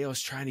somebody else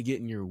trying to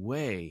get in your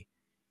way,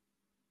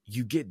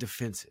 you get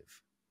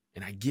defensive.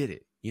 And I get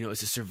it. You know,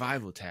 it's a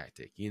survival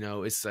tactic. You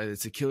know, it's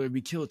a kill or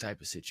be killed type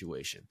of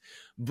situation.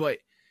 But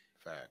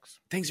facts,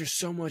 things are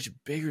so much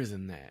bigger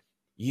than that.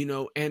 You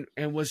know, and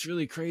what's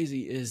really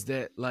crazy is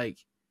that, like,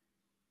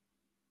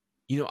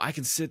 you know, I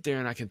can sit there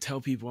and I can tell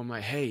people, I'm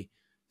like, hey,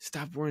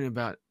 stop worrying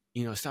about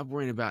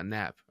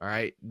Nap. All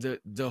right.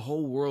 The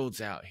whole world's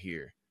out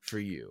here for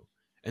you.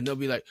 And they'll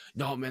be like,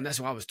 no, man, that's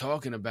what I was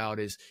talking about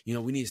is, you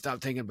know, we need to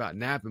stop thinking about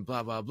Nap and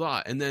blah, blah,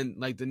 blah. And then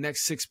like the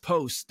next 6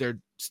 posts, they're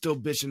still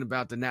bitching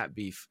about the Nap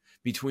beef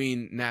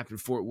between Nap and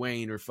Fort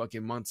Wayne or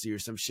fucking Muncie or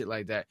some shit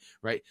like that.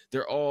 Right.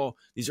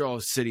 These are all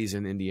cities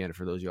in Indiana,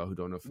 for those of y'all who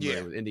don't know,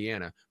 familiar with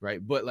Indiana. Right.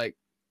 But like,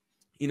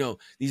 you know,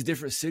 these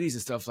different cities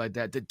and stuff like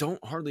that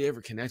don't hardly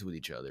ever connect with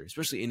each other,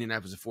 especially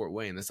Indianapolis and Fort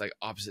Wayne. That's like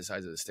opposite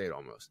sides of the state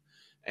almost.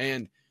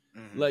 And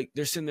like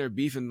they're sitting there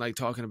beefing, like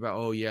talking about,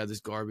 oh yeah, this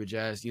garbage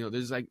ass, you know,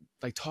 there's like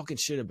talking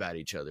shit about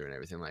each other and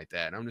everything like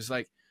that. And I'm just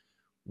like,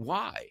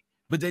 why?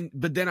 But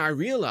then I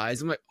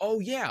realized, I'm like, oh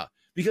yeah,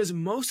 because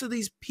most of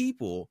these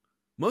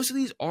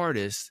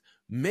artists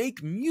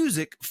make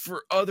music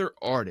for other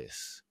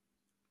artists.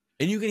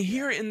 And you can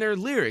hear it in their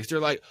lyrics.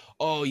 They're like,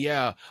 oh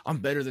yeah, I'm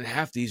better than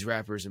half these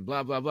rappers and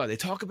blah, blah, blah. They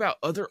talk about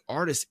other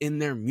artists in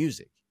their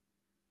music.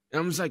 And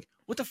I'm just like,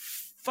 what the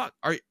fuck?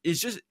 It's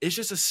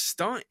just a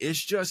stunt.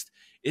 It's just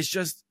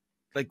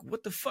like,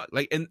 what the fuck?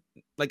 Like, and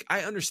like,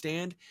 I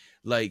understand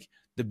like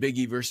the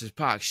Biggie versus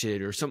Pac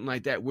shit or something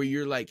like that, where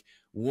you're like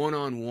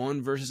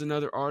one-on-one versus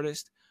another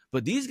artist.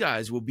 But these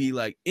guys will be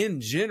like,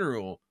 in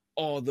general,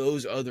 all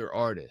those other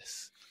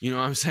artists. You know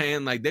what I'm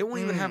saying? Like, they won't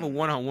even have a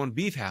one-on-one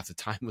beef half the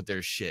time with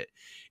their shit.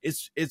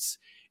 It's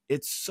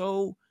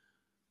so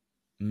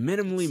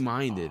minimally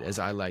minded, as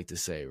I like to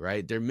say,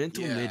 right? They're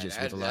mental midgets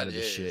with a lot of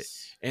this shit.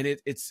 And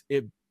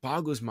it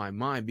boggles my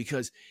mind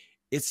because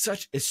it's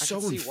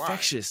so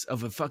infectious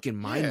of a fucking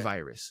mind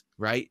virus,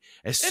 right?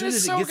 As soon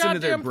as it gets into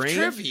their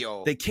brain,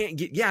 they can't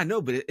get,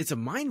 but it's a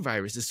mind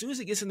virus. As soon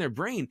as it gets in their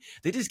brain,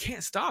 they just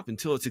can't stop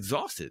until it's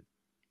exhausted.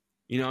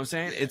 You know what I'm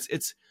saying? Yeah.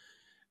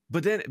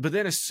 But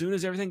then as soon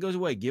as everything goes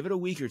away, give it a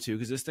week or two,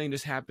 because this thing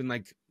just happened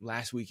like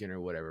last weekend or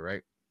whatever,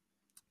 right?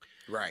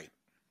 Right.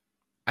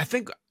 I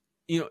think,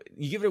 you know,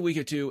 you give it a week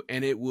or two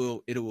and it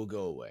will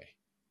go away.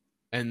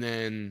 And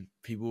then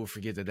people will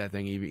forget that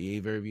thing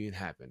even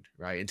happened,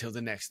 right? Until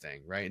the next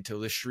thing, right? Until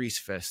the Shreese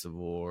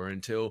Festival or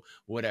until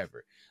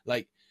whatever.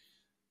 Like,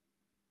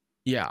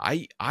 yeah,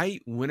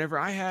 whenever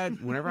I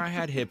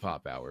had Hip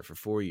Hop Hour for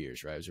 4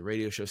 years, right? It was a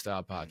radio show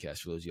style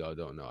podcast. For those of y'all who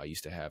don't know, I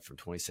used to have from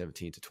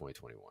 2017 to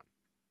 2021.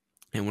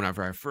 And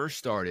whenever I first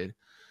started,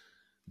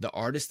 the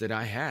artists that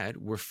I had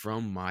were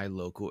from my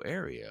local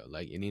area,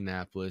 like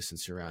Indianapolis and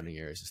surrounding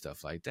areas and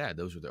stuff like that.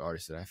 Those were the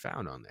artists that I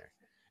found on there.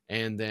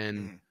 And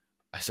then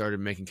I started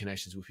making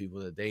connections with people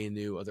that they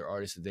knew, other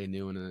artists that they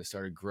knew, and then it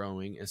started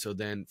growing. And so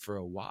then for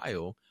a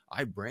while,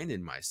 I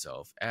branded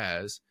myself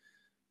as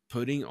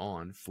putting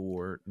on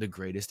for the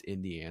greatest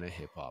Indiana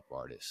hip hop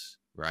artists,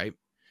 right?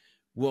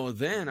 Well,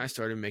 then I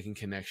started making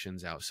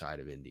connections outside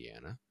of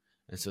Indiana.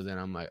 And so then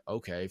I'm like,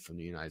 okay, from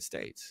the United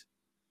States,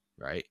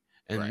 right?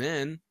 And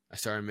then I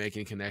started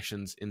making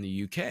connections in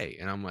the UK,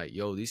 and I'm like,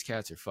 yo, these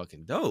cats are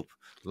fucking dope.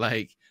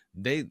 Like,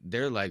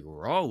 they're like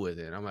raw with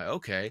it. And I'm like,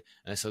 okay.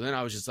 And so then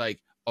I was just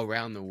like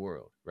around the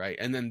world, right?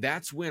 And then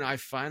that's when I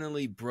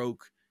finally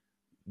broke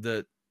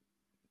the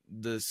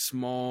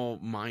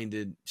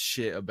small-minded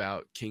shit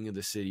about king of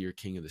the city or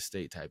king of the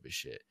state type of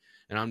shit.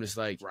 And I'm just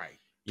like,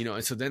 you know,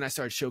 and so then I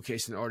started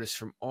showcasing artists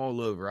from all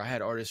over. I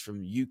had artists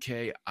from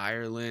UK,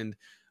 Ireland,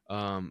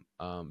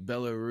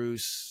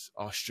 Belarus,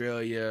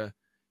 Australia,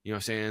 you know what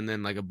I'm saying? And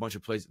then like a bunch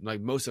of places, like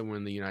most of them were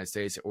in the United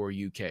States or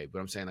UK, but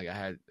I'm saying like I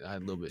had a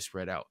little bit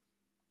spread out.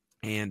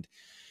 And,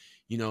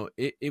 you know,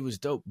 it was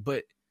dope.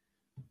 But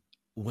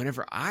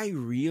whenever I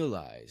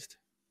realized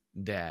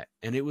that,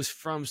 and it was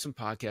from some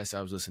podcasts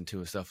I was listening to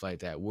and stuff like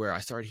that, where I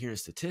started hearing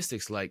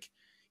statistics like,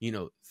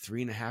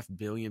 3.5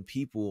 billion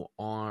people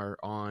are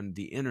on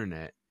the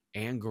internet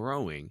and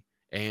growing,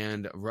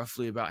 and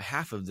roughly about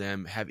half of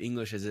them have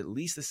English as at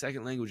least a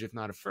second language, if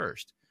not a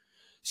first.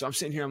 So I'm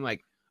sitting here, I'm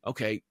like,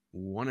 okay,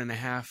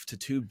 1.5 to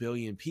 2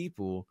 billion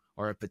people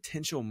are a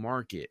potential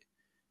market.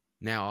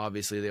 Now,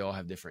 obviously, they all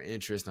have different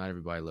interests. Not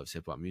everybody loves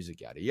hip hop music,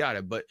 yada,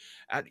 yada. But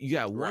you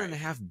got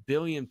 1.5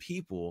 billion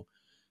people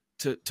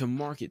to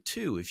market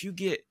to. If you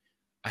get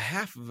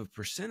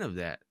 0.5% of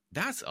that,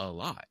 that's a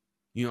lot.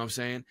 You know what I'm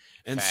saying?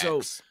 And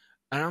Facts.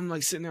 and I'm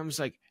like sitting there, I'm just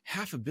like,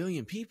 500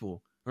 million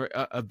people, or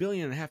 1.5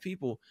 billion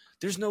people.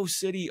 There's no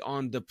city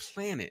on the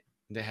planet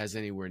that has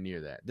anywhere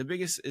near that. The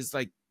biggest is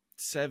like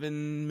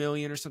 7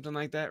 million or something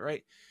like that,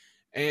 right?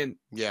 And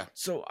yeah,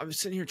 so I was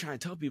sitting here trying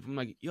to tell people, I'm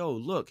like, yo,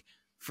 look,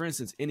 for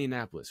instance,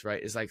 Indianapolis,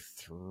 right, is like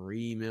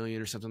 3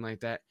 million or something like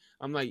that.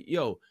 I'm like,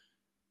 yo,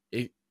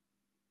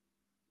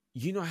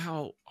 you know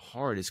how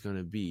hard it's going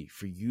to be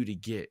for you to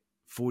get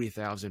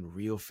 40,000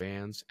 real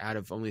fans out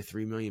of only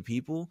 3 million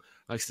people?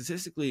 Like,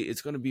 statistically,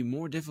 it's going to be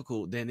more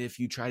difficult than if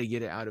you try to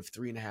get it out of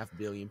 3.5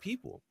 billion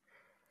people.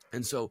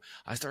 And so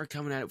I started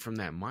coming at it from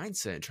that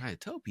mindset and trying to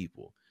tell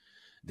people,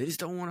 they just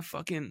don't want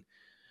to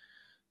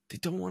they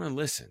don't want to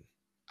listen.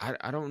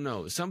 I don't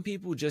know. Some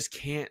people just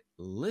can't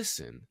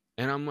listen.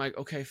 And I'm like,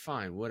 okay,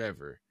 fine,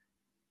 whatever.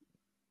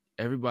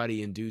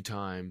 Everybody in due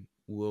time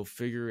will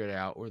figure it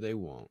out, or they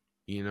won't,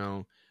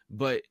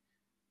 But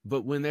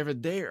whenever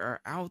they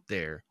are out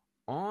there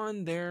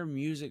on their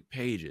music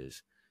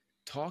pages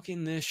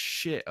talking this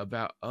shit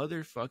about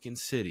other fucking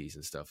cities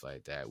and stuff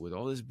like that, with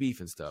all this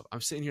beef and stuff,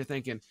 I'm sitting here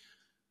thinking,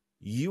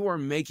 you are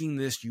making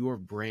this your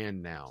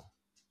brand now.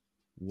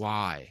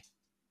 Why?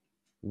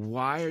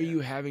 Why are you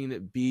having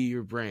it be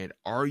your brand?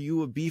 Are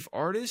you a beef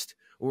artist,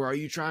 or are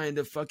you trying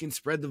to fucking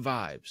spread the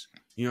vibes?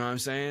 You know what I'm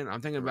saying? I'm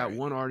thinking about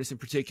one artist in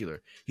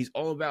particular. He's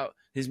all about,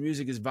 his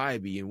music is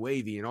vibey and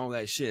wavy and all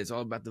that shit. It's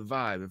all about the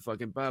vibe and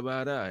fucking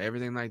ba-ba-da,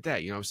 everything like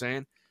that. You know what I'm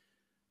saying?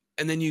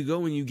 And then you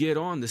go and you get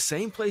on the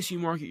same place you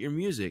market your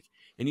music,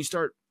 and you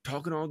start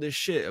talking all this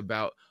shit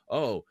about,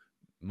 oh,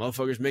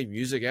 motherfuckers make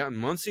music out in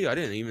Muncie? I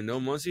didn't even know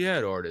Muncie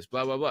had artists,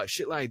 blah, blah, blah.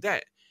 Shit like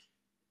that.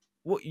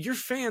 Well, your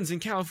fans in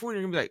California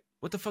are going to be like,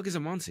 what the fuck is a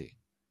Muncie?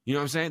 You know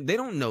what I'm saying? They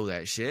don't know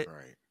that shit.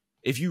 Right.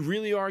 If you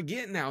really are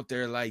getting out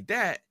there like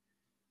that,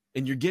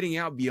 and you're getting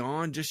out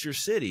beyond just your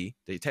city,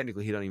 that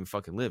technically he don't even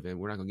fucking live in.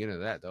 We're not going to get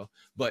into that, though.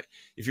 But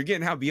if you're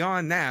getting out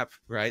beyond Nap,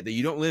 right, that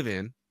you don't live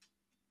in,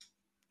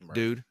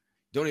 dude,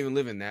 don't even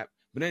live in Nap.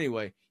 But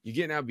anyway, you're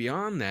getting out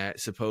beyond that,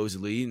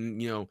 supposedly,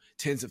 and,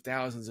 tens of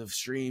thousands of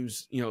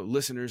streams,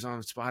 listeners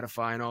on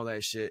Spotify and all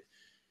that shit,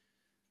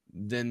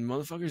 then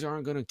motherfuckers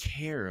aren't going to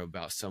care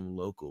about some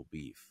local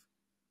beef.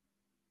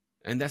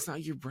 And that's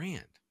not your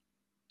brand.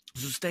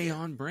 So stay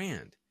on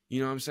brand. You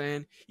know what I'm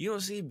saying? You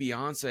don't see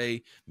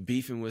Beyonce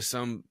beefing with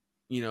some,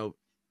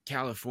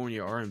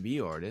 California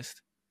R&B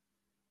artist.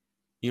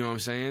 You know what I'm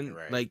saying?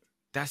 Right. Like,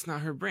 that's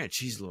not her brand.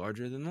 She's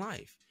larger than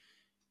life.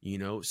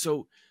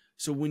 So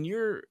when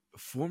you're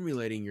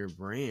formulating your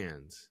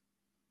brands,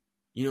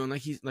 and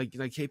like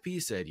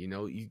KP said,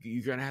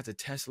 you're gonna have to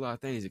test a lot of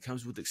things. It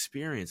comes with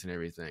experience and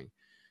everything.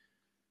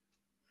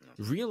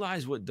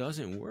 Realize what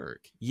doesn't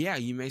work. Yeah,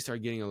 you may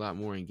start getting a lot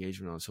more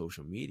engagement on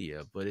social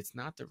media, but it's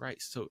not the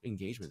right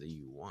engagement that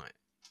you want.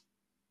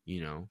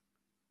 You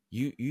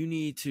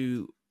need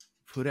to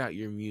put out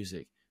your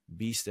music,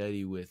 be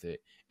steady with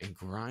it, and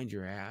grind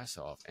your ass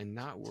off and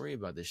not worry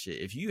about this shit.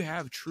 If you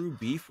have true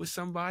beef with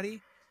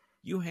somebody,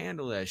 you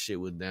handle that shit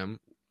with them,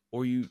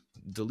 or you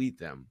delete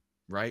them,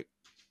 right?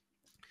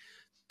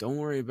 Don't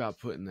worry about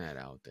putting that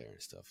out there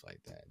and stuff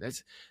like that.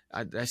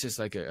 That's just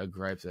like a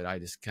gripe that I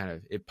just kind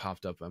of, it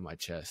popped up on my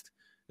chest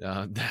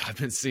that I've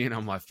been seeing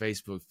on my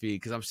Facebook feed,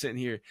 because I'm sitting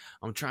here,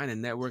 I'm trying to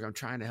network, I'm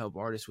trying to help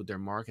artists with their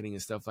marketing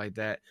and stuff like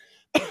that.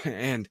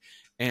 and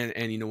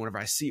whenever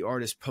I see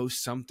artists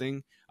post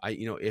something,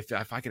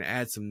 if I can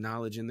add some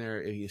knowledge in there,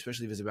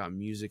 especially if it's about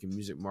music and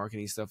music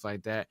marketing, stuff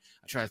like that,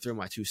 I try to throw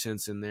my 2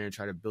 cents in there and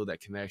try to build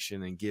that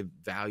connection and give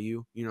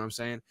value. You know what I'm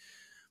saying?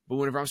 But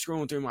whenever I'm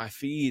scrolling through my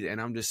feed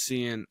and I'm just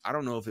seeing, I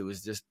don't know if it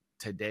was just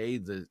today,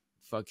 the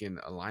fucking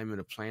alignment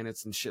of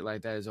planets and shit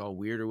like that is all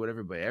weird or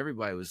whatever, but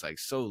everybody was like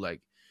so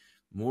like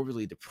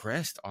morbidly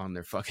depressed on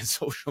their fucking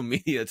social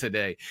media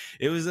today.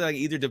 It was like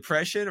either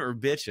depression or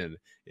bitching.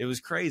 It was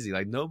crazy.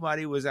 Like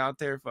nobody was out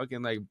there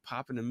fucking like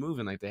popping and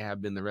moving like they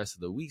have been the rest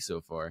of the week so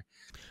far.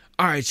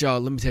 All right, y'all,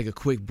 let me take a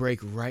quick break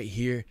right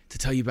here to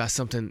tell you about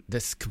something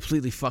that's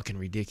completely fucking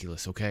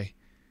ridiculous, okay?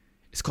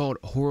 It's called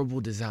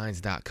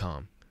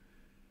horribledesigns.com.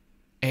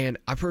 And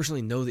I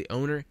personally know the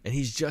owner, and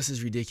he's just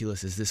as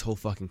ridiculous as this whole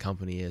fucking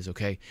company is,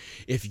 okay?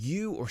 If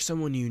you or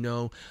someone you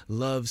know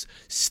loves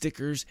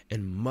stickers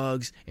and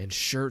mugs and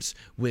shirts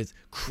with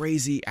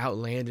crazy,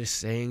 outlandish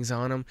sayings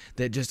on them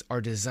that just are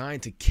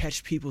designed to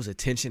catch people's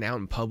attention out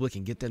in public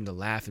and get them to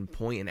laugh and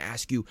point and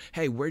ask you,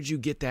 hey, where'd you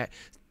get that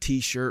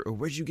t-shirt, or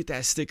where'd you get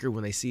that sticker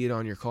when they see it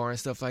on your car and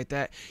stuff like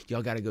that,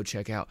 y'all got to go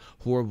check out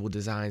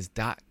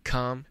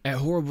horribledesigns.com. At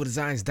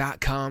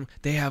horribledesigns.com,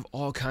 they have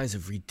all kinds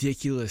of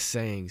ridiculous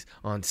sayings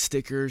on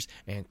stickers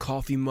and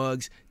coffee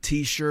mugs,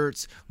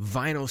 t-shirts,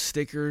 vinyl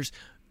stickers,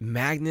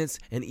 magnets,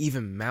 and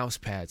even mouse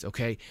pads,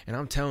 okay? And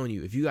I'm telling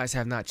you, if you guys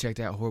have not checked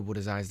out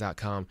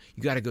horribledesigns.com,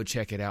 you got to go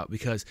check it out,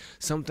 because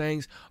some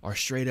things are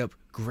straight up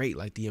great,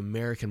 like the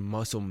American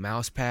Muscle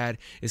mouse pad.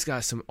 It's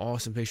got some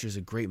awesome pictures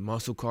of great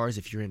muscle cars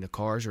if you're into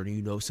cars, or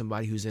you know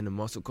somebody who's into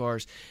muscle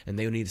cars and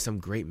they need some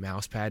great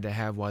mouse pad to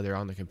have while they're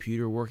on the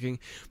computer working.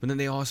 But then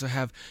they also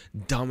have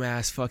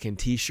dumbass fucking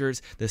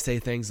t-shirts that say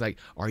things like,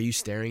 "Are you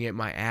staring at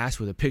my ass?"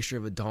 with a picture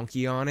of a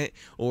donkey on it,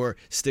 or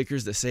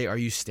stickers that say, "Are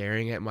you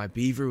staring at my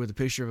beaver?" with a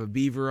picture of a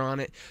beaver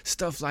on it.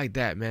 Stuff like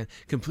that, man.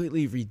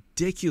 Completely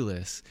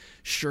ridiculous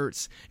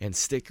shirts and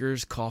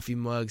stickers, coffee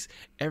mugs,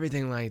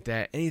 everything like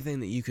that.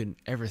 Anything that you could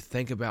ever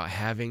think about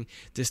having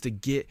just to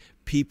get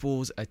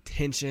people's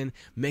attention,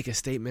 make a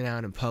statement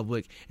out in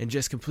public, and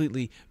just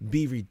completely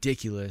be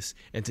ridiculous,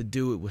 and to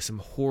do it with some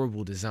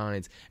horrible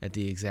designs at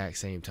the exact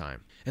same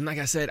time. And like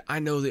I said, I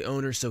know the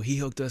owner, so he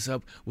hooked us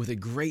up with a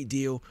great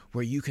deal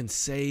where you can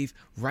save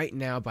right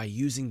now by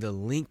using the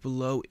link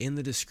below in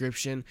the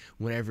description.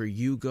 Whenever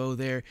you go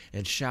there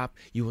and shop,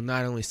 you will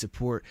not only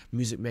support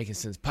Music Making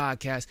Sense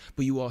podcast,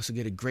 but you also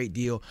get a great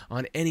deal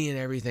on any and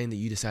everything that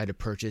you decide to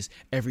purchase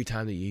every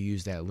time that you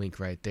use that link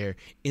right there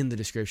in the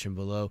description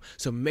below.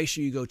 So make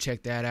sure you go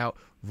check that out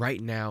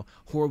right now,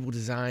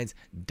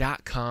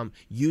 horribledesigns.com.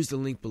 Use the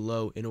link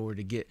below in order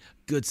to get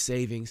good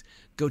savings.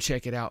 Go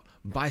check it out.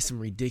 Buy some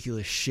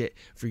ridiculous shit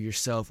for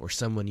yourself or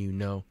someone you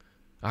know.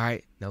 All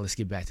right, now let's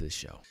get back to the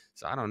show.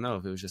 So I don't know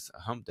if it was just a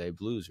hump day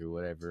blues or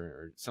whatever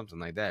or something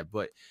like that,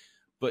 but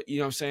you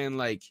know what I'm saying?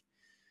 Like,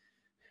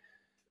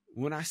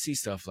 when I see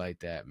stuff like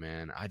that,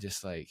 man, I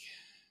just like,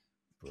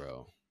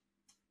 bro,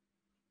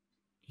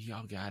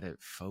 y'all gotta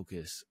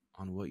focus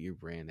on what your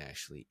brand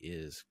actually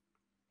is.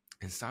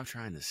 And stop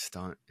trying to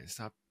stunt and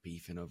stop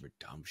beefing over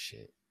dumb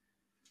shit.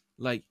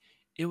 Like,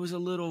 it was a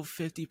little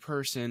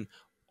 50-person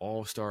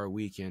all-star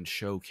weekend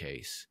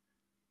showcase.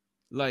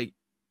 Like,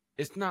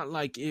 it's not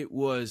like it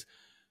was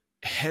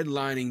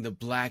headlining the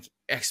Black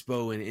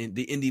Expo and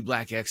the Indie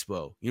Black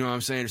Expo. You know what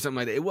I'm saying? Or something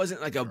like that. It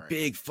wasn't like a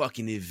big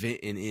fucking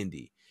event in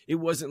Indy. It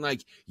wasn't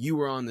like you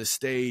were on the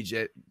stage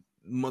at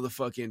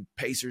motherfucking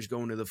Pacers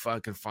going to the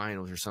fucking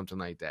finals or something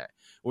like that.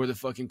 Or the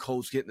fucking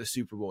Colts getting the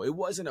Super Bowl. It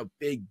wasn't a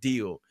big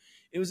deal.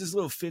 It was this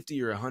little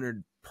 50 or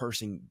 100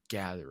 person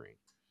gathering.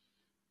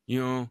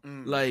 You know,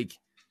 like,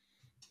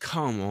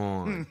 come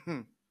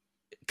on.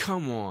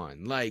 Come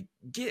on. Like,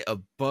 get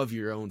above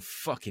your own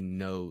fucking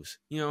nose.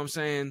 You know what I'm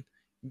saying?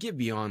 Get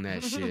beyond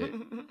that shit.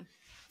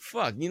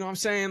 Fuck, you know what I'm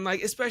saying?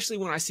 Like, especially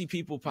when I see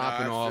people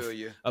popping off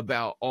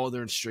about all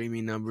their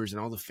streaming numbers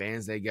and all the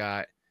fans they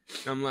got.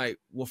 I'm like,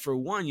 well, for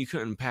one, you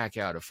couldn't pack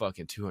out a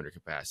fucking 200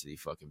 capacity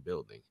fucking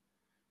building.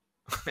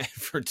 And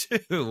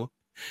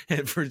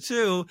for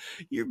two,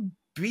 you're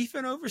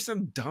beefing over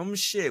some dumb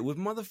shit with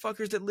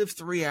motherfuckers that live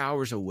 3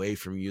 hours away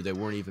from you that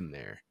weren't even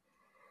there.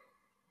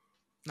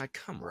 Like,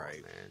 come on,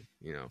 man.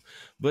 You know.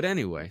 But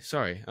anyway,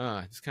 sorry.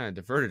 It's kind of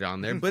diverted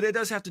on there, but it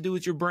does have to do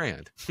with your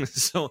brand.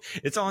 So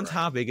it's on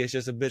topic. It's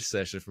just a bitch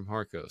session from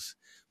Harkos,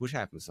 which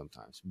happens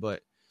sometimes.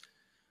 But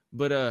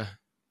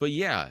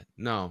yeah,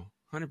 no,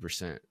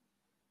 100%.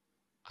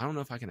 I don't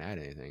know if I can add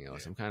anything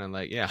else. I'm kind of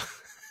like, yeah.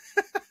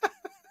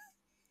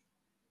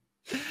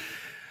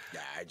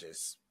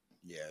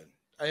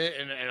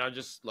 And I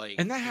just like,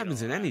 and that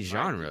happens in any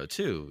genre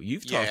too.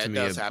 You've talked to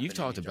me. You've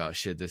talked about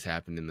shit that's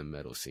happened in the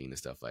metal scene and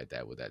stuff like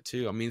that with that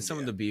too. I mean, some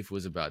of the beef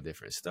was about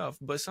different stuff,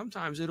 but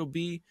sometimes it'll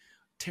be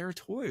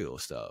territorial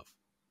stuff.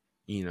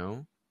 You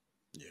know.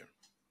 Yeah.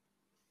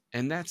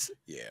 And that's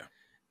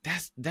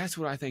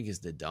what I think is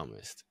the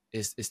dumbest.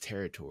 Is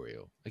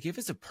territorial. Like, if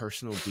it's a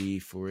personal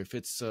beef or if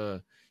it's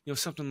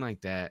something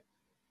like that,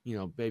 you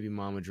know, baby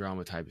mama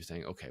drama type of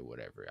thing. Okay,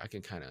 whatever. I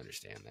can kind of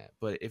understand that.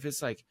 But if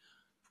it's like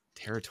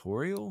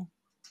territorial,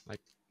 like,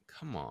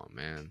 come on,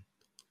 man.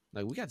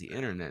 Like, we got the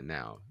internet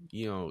now.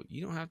 You know,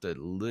 you don't have to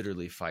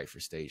literally fight for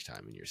stage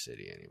time in your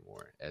city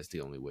anymore as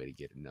the only way to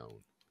get it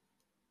known.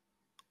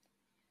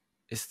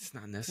 It's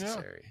not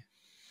necessary. Yeah.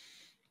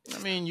 I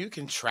mean, you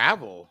can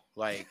travel,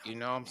 like, you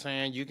know what I'm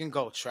saying? You can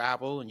go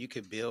travel and you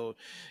could build,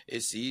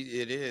 it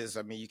is.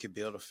 I mean, you could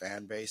build a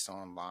fan base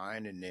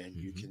online, and then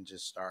you can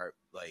just start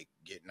like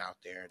getting out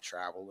there and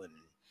travel and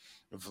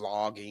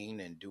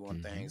vlogging and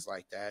doing things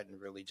like that,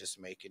 and really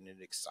just making it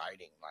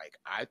exciting. Like,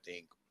 I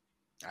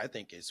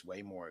think it's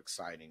way more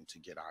exciting to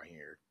get out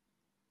here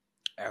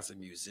as a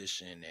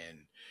musician and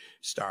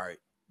start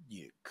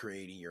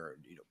creating your,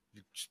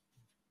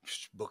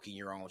 booking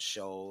your own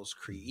shows,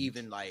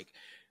 even like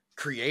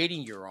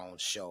creating your own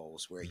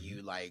shows where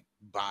you like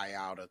buy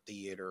out a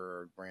theater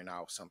or rent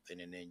out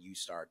something and then you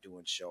start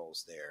doing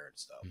shows there and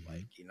stuff.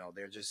 Like, you know,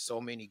 there's just so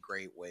many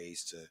great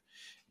ways to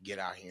get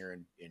out here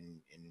and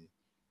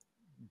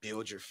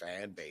build your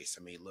fan base.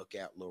 I mean, look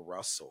at Lil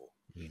Russell,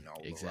 you know,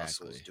 Lil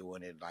Russell's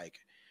doing it like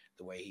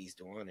the way he's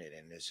doing it,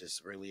 and it's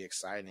just really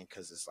exciting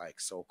because it's like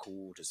so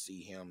cool to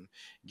see him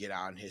get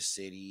out in his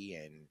city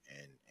and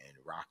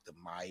rock the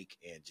mic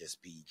and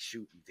just be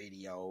shooting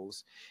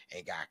videos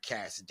and got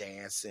cats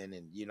dancing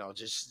and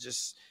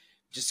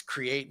just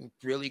creating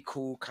really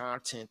cool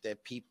content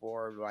that people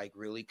are like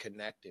really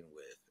connecting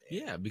with.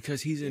 Yeah,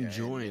 because he's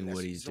enjoying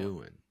what he's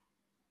doing,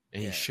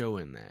 and he's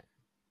showing that,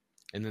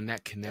 and then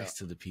that connects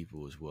to the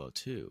people as well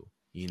too.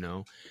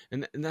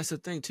 And that's the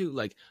thing too.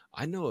 Like,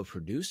 I know a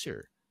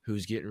producer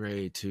who's getting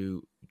ready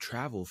to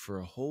travel for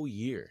a whole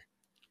year,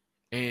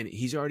 and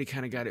he's already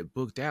kind of got it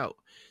booked out.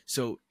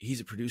 So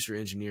he's a producer,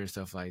 engineer, and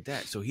stuff like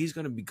that. So he's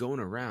going to be going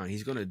around.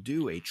 He's going to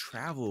do a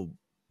travel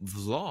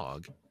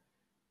vlog.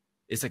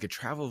 It's like a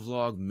travel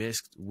vlog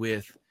mixed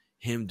with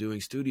him doing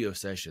studio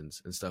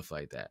sessions and stuff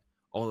like that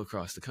all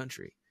across the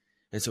country.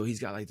 And so he's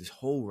got like this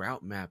whole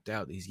route mapped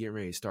out that he's getting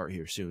ready to start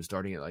here soon,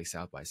 starting at like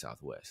South by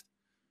Southwest,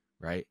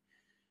 right?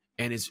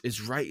 And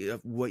it's right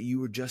what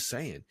you were just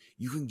saying.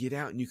 You can get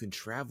out and you can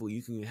travel.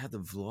 You can have the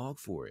vlog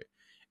for it.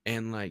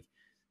 And like,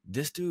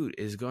 this dude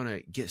is going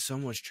to get so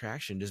much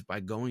traction just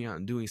by going out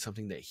and doing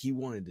something that he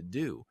wanted to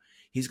do.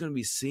 He's going to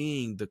be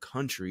seeing the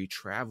country,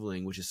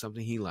 traveling, which is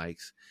something he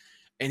likes.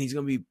 And he's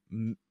going to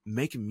be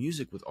making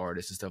music with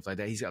artists and stuff like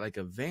that. He's got like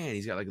a van.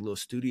 He's got like a little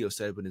studio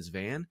set up in his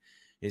van. And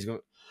he's going,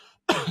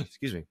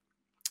 excuse me.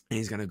 And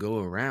he's going to go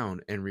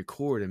around and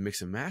record and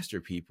mix and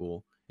master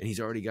people. And he's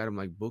already got them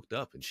like booked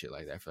up and shit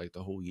like that for like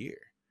the whole year.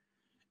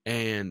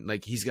 And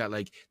like, he's got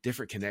like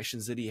different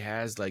connections that he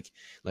has, like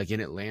in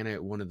Atlanta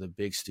at one of the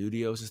big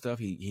studios and stuff.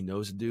 He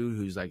knows a dude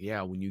who's like,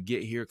 yeah, when you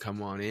get here,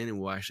 come on in and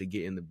we'll actually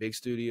get in the big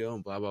studio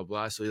and blah, blah,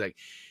 blah. So like,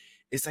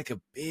 it's like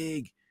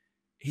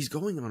he's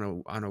going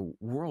on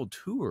a world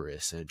tour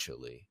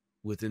essentially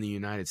within the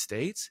United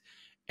States,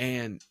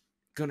 and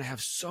going to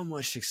have so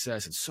much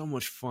success and so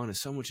much fun and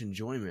so much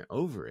enjoyment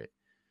over it.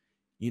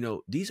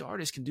 These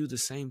artists can do the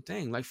same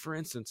thing. Like, for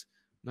instance,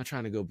 I'm not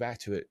trying to go back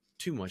to it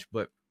too much,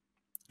 but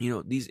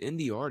these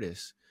indie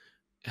artists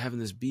having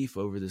this beef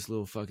over this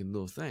little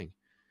thing.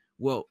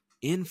 Well,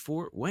 in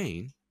Fort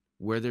Wayne,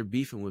 where they're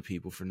beefing with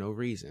people for no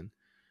reason,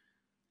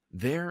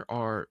 there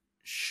are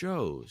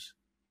shows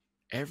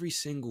every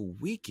single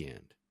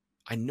weekend.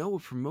 I know a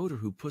promoter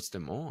who puts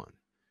them on,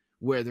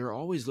 where they're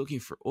always looking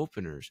for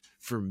openers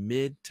for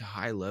mid to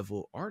high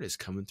level artists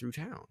coming through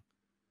town.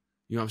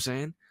 You know what I'm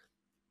saying?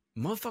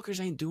 Motherfuckers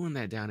ain't doing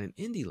that down in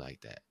Indy like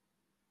that,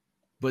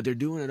 but they're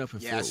doing it up in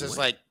Fort Wayne. It's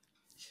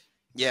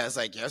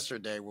like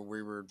yesterday when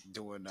we were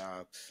doing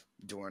our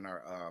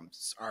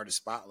artist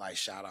spotlight.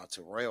 Shout out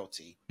to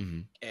Royalty,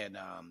 and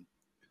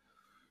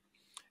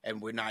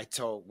when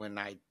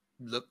I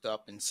looked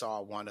up and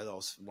saw one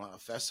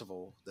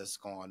festival that's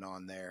going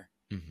on there,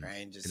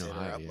 right, and just hit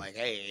her up like,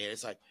 hey,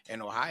 it's like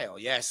in Ohio,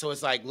 So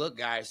it's like, look,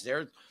 guys,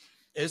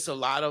 there's a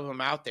lot of them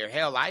out there.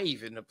 Hell, I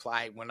even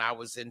applied when I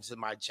was into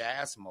my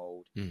jazz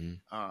mode.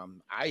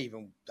 I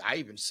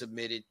even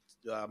submitted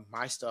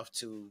my stuff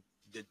to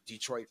the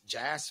Detroit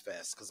Jazz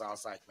Fest because I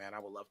was like, man, I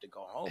would love to go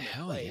home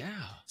and play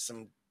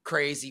some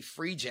crazy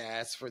free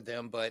jazz for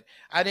them, but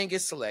I didn't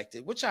get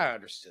selected, which I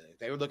understood.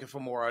 They were looking for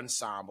more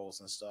ensembles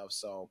and stuff,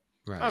 so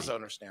that's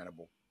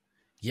understandable.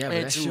 Yeah,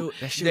 but that show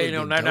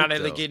now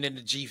they're getting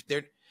into G.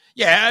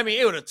 I mean,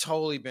 it would have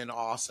totally been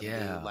awesome,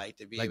 dude, like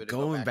to be able to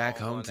going go back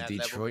home to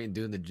Detroit level. And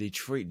doing the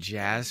Detroit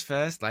Jazz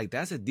Fest. Like,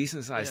 that's a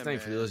decent sized thing,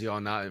 man. For those of y'all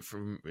not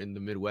from in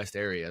the Midwest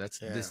area.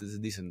 This is a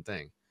decent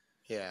thing.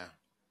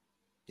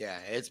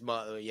 It's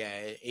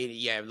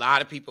a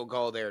lot of people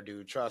go there,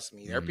 dude. Trust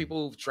me. There are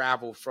people who've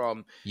traveled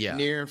from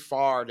near and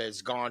far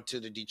that's gone to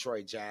the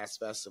Detroit Jazz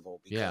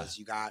Festival because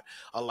you got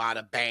a lot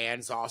of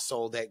bands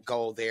also that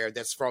go there.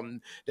 That's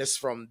from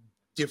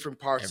different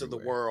parts of the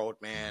world,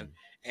 man.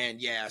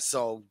 And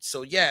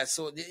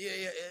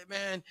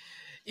man,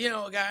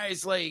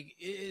 guys, like,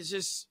 it's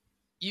just,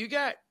 you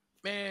got,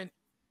 man,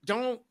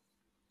 don't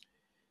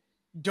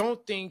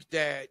think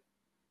that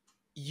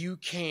you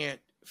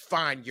can't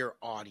find your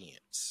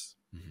audience.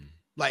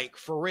 Like,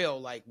 for real,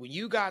 like when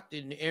you got the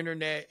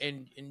internet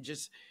and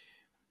just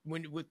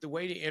with the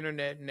way the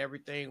internet and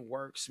everything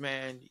works,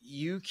 man,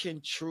 you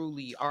can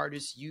truly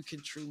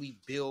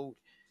build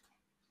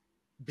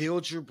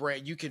your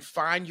brand. You can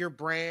find your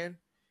brand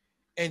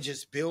and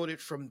just build it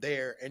from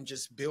there and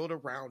just build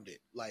around it.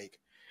 Like,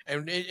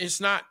 and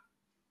it's not,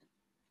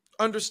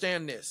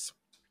 understand this.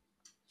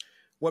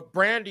 What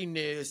branding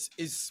is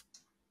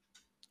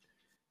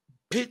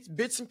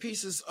bits and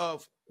pieces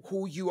of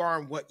who you are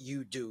and what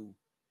you do.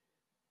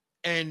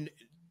 And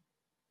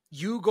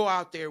you go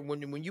out there,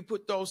 when you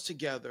put those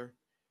together,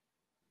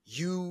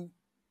 you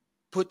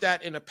put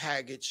that in a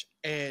package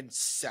and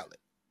sell it.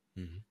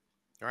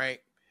 Right?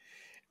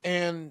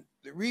 And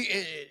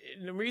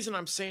the reason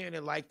I'm saying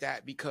it like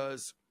that,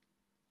 because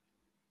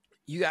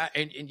you got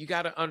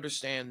to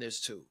understand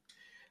this too.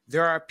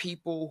 There are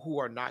people who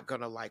are not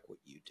going to like what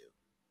you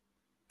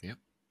do. Yep.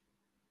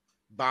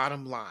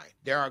 Bottom line,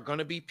 there are going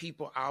to be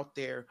people out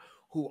there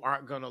who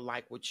aren't going to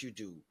like what you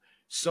do.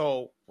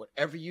 So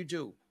whatever you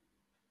do,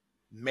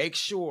 make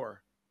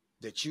sure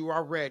that you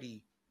are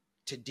ready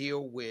to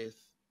deal with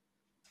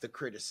the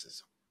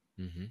criticism.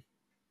 Mm-hmm.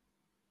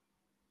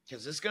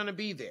 Because it's going to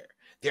be there.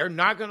 They're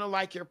not going to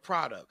like your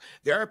product.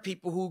 There are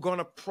people who are going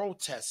to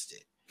protest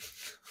it,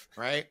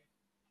 right?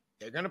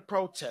 They're going to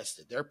protest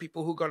it. There are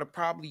people who are going to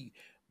probably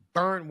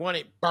want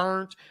it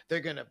burnt. They're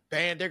going to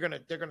ban. They're going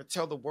to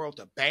tell the world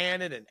to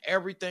ban it and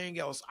everything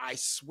else. I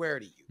swear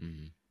to you.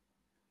 Mm-hmm.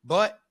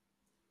 But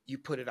you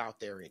put it out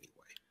there anyway.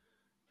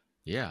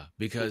 Yeah,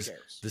 because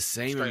the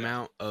same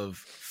amount of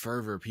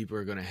fervor people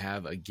are going to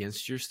have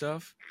against your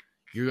stuff,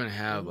 you're going to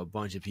have a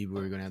bunch of people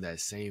who are going to have that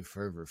same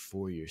fervor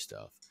for your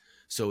stuff.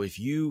 So if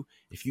you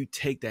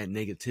take that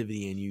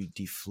negativity and you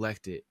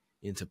deflect it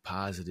into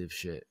positive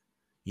shit,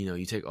 you know,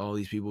 you take all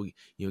these people, you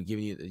know,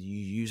 you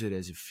use it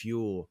as a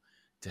fuel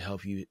to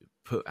help you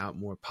put out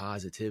more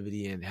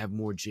positivity and have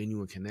more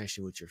genuine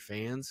connection with your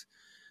fans,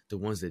 the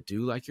ones that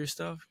do like your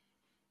stuff,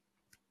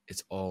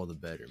 it's all the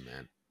better,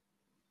 man.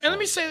 And let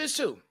me say this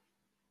too.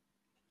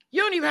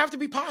 You don't even have to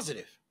be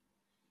positive.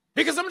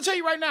 Because I'm going to tell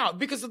you right now,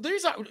 because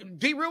these are,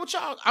 be real with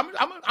y'all, I'm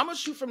going to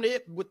shoot from the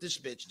hip with this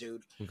bitch,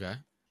 dude. Okay.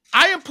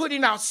 I am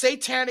putting out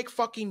satanic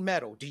fucking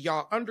metal. Do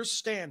y'all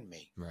understand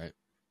me? Right.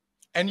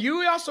 And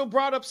you also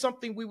brought up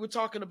something we were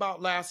talking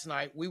about last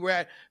night. We were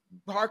at,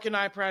 Hark and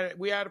I,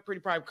 we had a pretty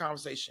private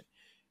conversation.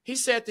 He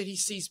said that he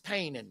sees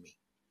pain in me.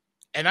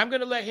 And I'm going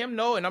to let him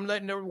know, and I'm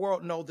letting the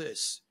world know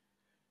this.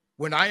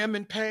 When I am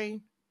in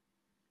pain,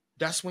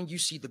 that's when you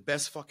see the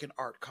best fucking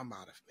art come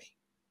out of me.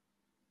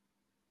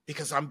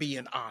 Because I'm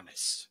being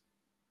honest.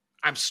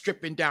 I'm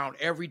stripping down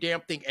every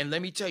damn thing. And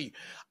let me tell you,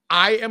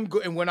 I am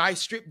good. And when I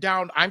strip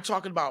down, I'm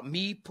talking about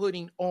me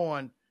putting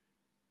on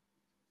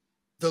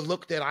the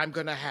look that I'm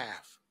going to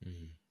have.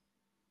 Mm-hmm.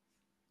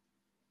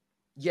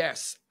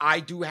 Yes, I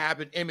do have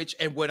an image.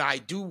 And when I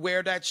do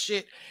wear that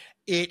shit,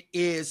 it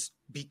is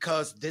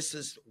because this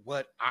is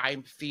what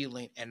I'm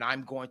feeling. And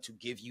I'm going to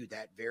give you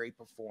that very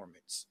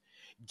performance.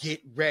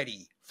 Get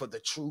ready for the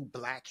true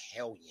Black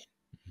Hellion.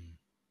 Mm-hmm.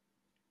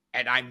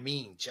 And I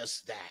mean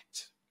just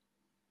that.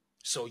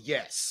 So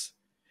yes,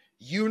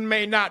 you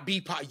may not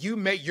be,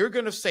 you're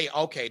going to say,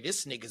 okay,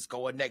 this nigga's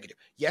going negative.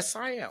 Yes,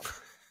 I am.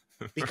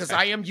 Because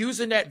right. I am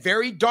using that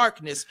very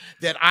darkness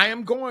that I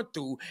am going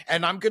through,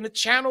 and I'm going to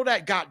channel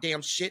that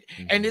goddamn shit,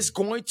 and it's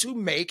going to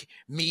make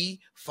me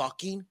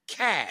fucking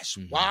cash.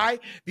 Why?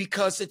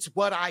 Because it's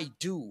what I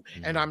do.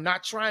 And I'm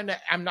not trying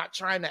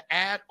to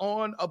add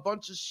on a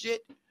bunch of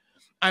shit.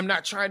 I'm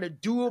not trying to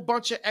do a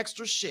bunch of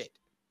extra shit.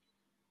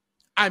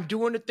 I'm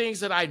doing the things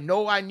that I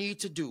know I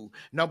need to do.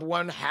 Number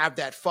one, have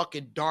that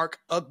fucking dark,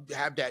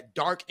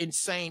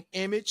 insane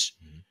image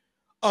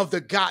of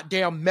the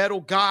goddamn metal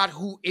god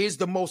who is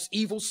the most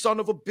evil son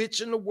of a bitch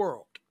in the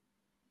world.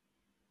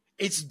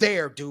 It's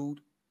there,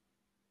 dude.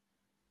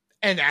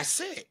 And that's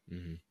it.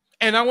 Mm-hmm.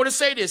 And I want to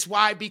say this.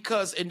 Why?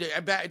 Because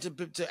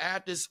to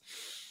add this,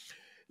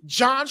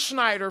 John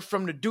Schneider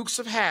from the Dukes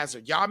of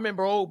Hazzard. Y'all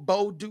remember old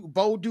Bo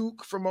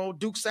Duke from old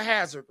Dukes of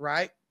Hazzard,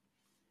 right?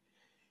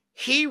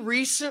 He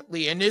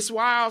recently, and this is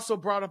why I also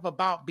brought up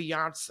about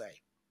Beyonce,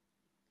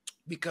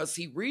 because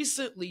he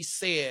recently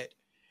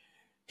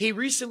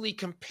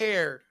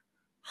compared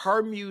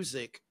her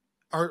music,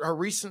 her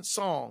recent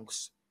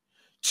songs,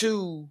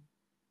 to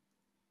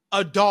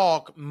a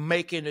dog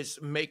marking its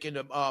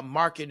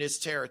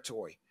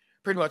territory,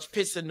 pretty much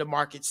pissing the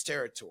market's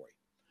territory.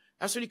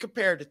 That's what he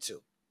compared it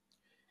to.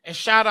 And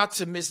shout out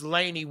to Miss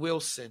Lainey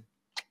Wilson.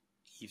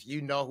 If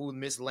you know who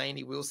Miss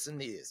Lainey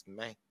Wilson is,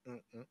 man.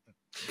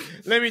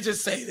 Let me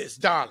just say this,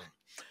 darling.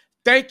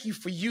 Thank you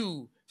for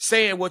you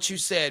saying what you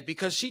said,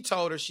 because she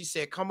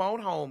said, come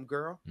on home,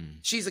 girl.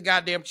 She's a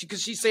goddamn,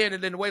 because she's saying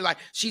it in a way like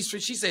she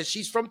said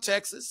she's from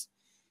Texas.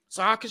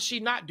 So how could she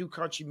not do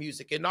country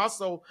music? And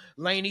also,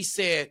 Lainey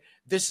said,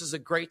 this is a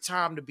great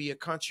time to be a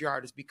country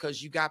artist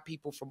because you got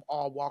people from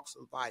all walks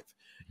of life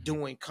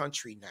doing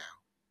country now.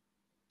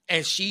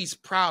 And she's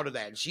proud of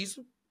that. And she's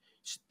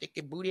thick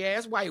and booty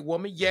ass white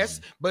woman,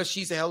 yes, but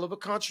she's a hell of a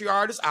country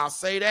artist. I'll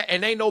say that,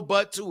 and ain't no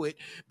but to it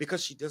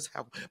because she does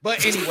have.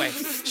 But anyway,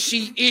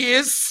 she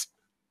is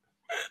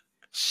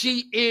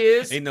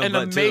ain't no an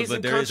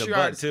amazing country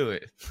artist. To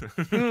it,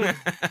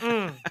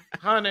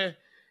 honey.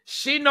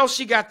 She knows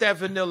she got that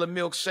vanilla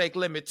milkshake.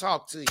 Let me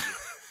talk to you.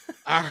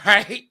 All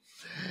right.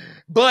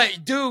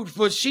 But dude,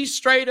 she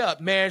straight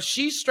up, man,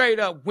 she straight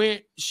up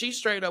went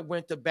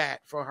to bat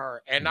for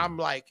her. And I'm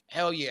like,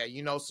 hell yeah,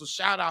 you know, so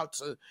shout out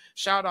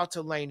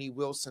to Lainey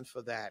Wilson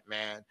for that,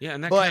 man. Yeah,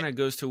 and that kind of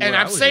goes to what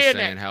I was just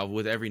saying, how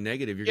with every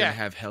negative, you're going to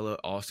have hella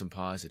awesome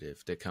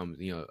positive that comes,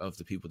 you know, of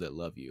the people that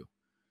love you.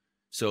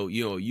 So,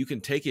 you know, you can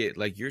take it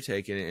like you're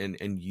taking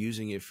it and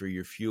using it for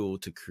your fuel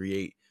to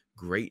create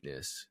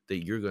greatness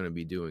that you're going to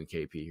be doing,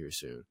 KP, here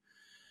soon.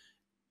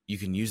 You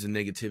can use the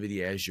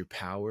negativity as your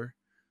power.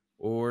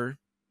 Or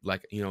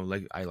like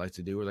I like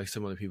to do, or like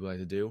some other people like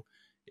to do,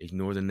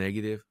 ignore the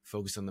negative,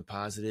 focus on the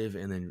positive,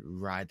 and then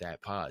ride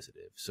that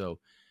positive. So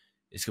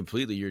it's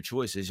completely your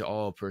choice. It's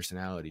all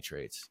personality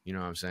traits. You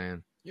know what I'm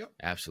saying? Yep.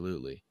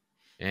 Absolutely.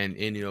 And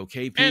you know,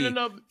 KP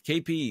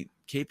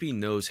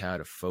knows how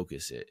to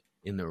focus it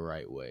in the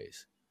right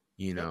ways,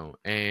 you know,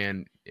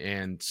 and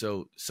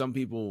so some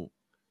people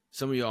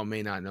some of y'all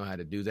may not know how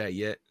to do that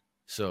yet.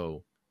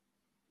 So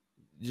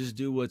just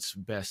do what's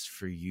best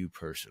for you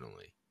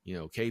personally. You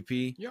know,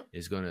 KP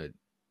is going to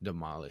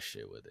demolish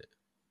shit with it.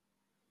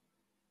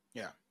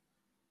 Yeah.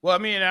 Well, I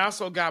mean, I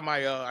also got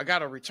my I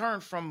got a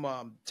return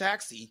from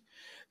Taxi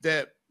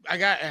that I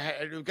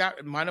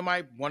got one of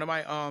my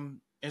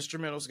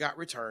instrumentals got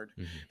returned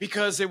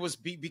because it was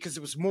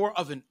more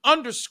of an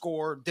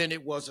underscore than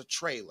it was a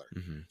trailer.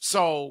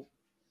 So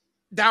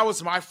that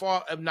was my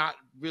fault of not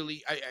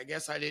really. I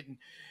guess I didn't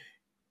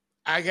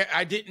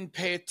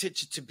pay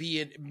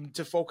attention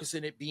to focus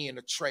in it being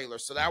a trailer.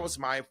 So that was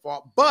my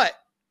fault. But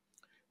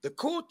the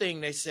cool thing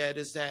they said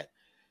is that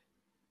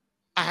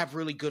I have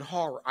really good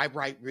horror. I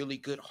write really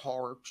good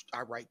horror.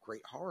 I write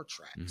great horror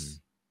tracks.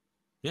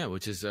 Yeah,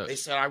 which is they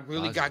said I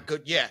really positive. got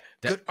good. Yeah,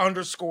 good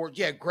underscore.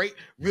 Yeah, great,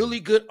 really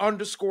good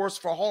underscores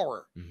for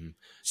horror.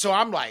 So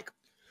I'm like,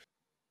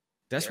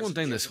 that's one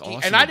thing that's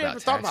awesome. And I didn't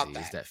even thought about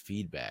that. Is that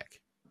feedback.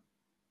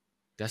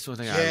 That's one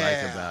thing I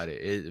like about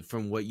it.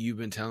 From what you've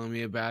been telling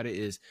me about it,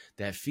 is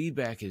that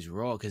feedback is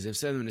raw. Because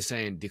instead of them just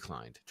saying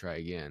declined, try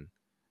again,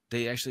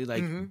 they actually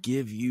like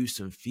give you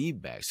some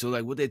feedback. So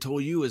like what they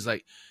told you is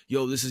like,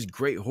 yo, this is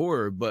great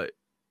horror, but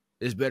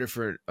it's better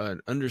for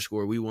an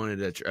underscore. We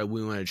wanted a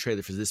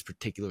trailer for this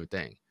particular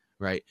thing,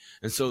 right?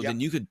 And so then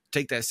you could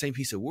take that same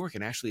piece of work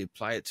and actually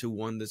apply it to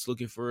one that's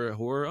looking for a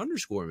horror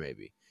underscore,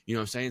 maybe. You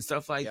know what I'm saying?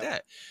 Stuff like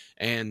that.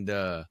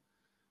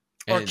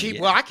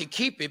 I could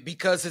keep it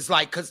because it's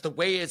like, because the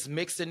way it's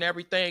mixed and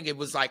everything, it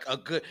was like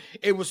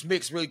it was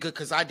mixed really good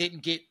because I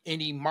didn't get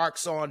any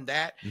marks on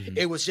that.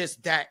 It was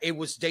just that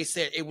they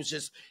said it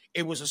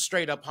was a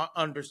straight up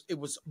it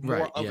was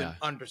more of an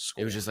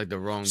underscore. It was just like the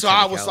wrong. So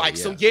I was like,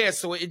 so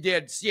it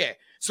did. Yeah.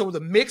 So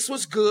the mix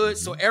was good.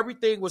 So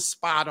everything was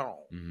spot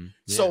on.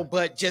 So,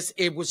 but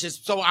it was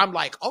just, so I'm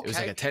like, okay. It was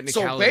like a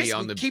technicality so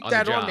on the keep on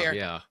that the job, on there.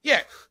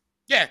 Yeah.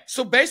 Yeah,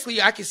 so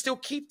basically, I can still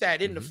keep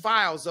that in the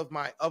files of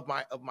my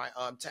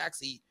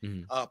Taxi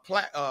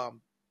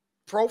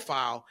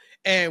profile,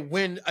 and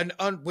when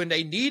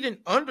they need an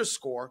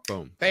underscore,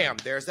 boom, bam,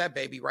 there's that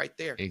baby right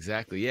there.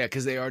 Exactly, yeah,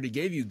 because they already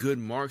gave you good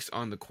marks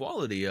on the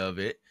quality of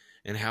it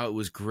and how it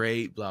was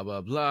great, blah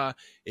blah blah.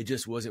 It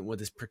just wasn't what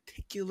this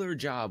particular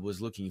job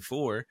was looking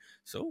for.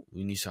 So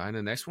when you sign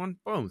the next one,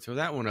 boom, throw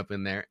that one up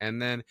in there,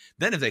 and then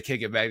if they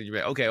kick it back, you're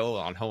like, okay, hold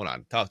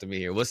on, talk to me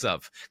here. What's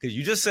up? Because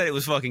you just said it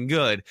was fucking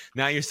good.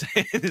 Now you're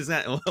saying is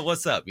that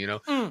what's up? You know.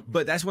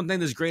 But that's one thing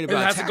that's great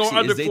about Taxi. It has to go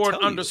under for an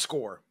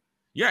underscore.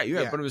 Yeah,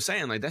 you're right. But I'm just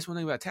saying, like, that's one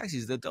thing about Taxi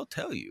is that they'll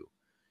tell you,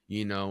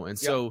 you know. And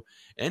so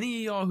any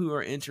of y'all who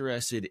are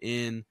interested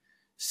in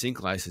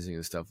sync licensing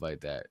and stuff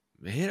like that,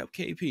 hit up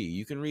KP.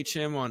 You can reach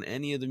him on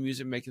any of the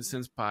Music Making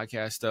Sense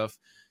podcast stuff.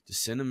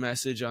 Just send a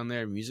message on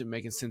there,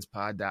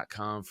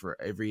 musicmakingsensepod.com for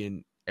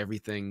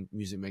everything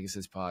Music Making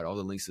Sense Pod, all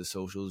the links to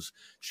socials,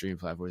 streaming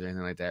platforms,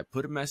 anything like that.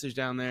 Put a message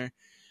down there,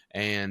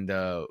 and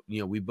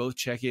we both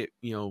check it,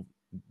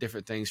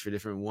 different things for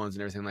different ones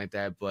and everything like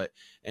that. But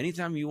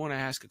anytime you want to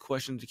ask a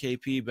question to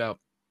KP about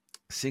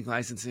sync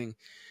licensing,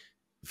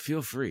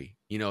 feel free.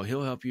 He'll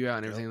help you out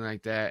and everything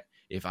like that.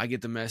 If I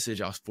get the message,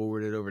 I'll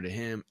forward it over to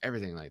him,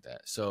 everything like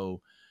that.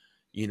 So,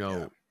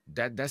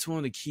 that's one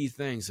of the key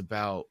things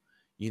about,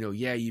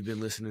 you've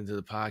been listening to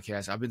the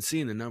podcast. I've been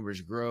seeing the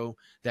numbers grow.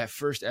 That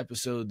first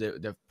episode,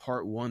 the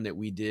part 1 that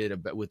we did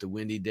about with the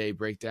Windy Day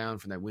breakdown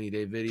from that Windy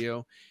Day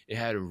video, it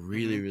had a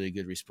really, really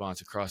good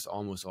response across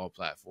almost all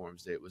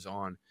platforms that it was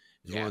on.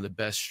 It was one of the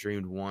best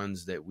streamed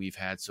ones that we've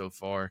had so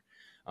far.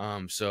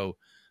 So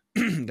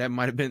that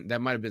might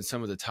have been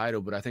some of the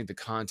title, but I think the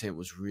content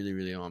was really,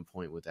 really on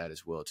point with that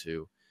as well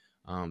too.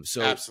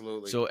 So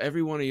absolutely. So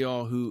every one of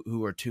y'all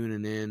who are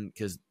tuning in,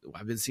 because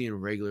I've been seeing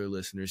regular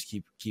listeners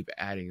keep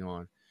adding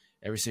on.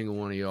 Every single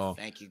one of y'all.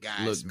 Thank you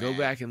guys. Look, go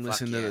back and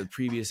listen to the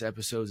previous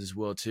episodes as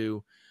well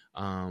too.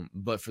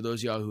 But for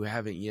those of y'all who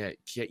haven't yet,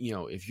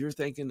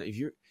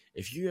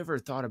 if you ever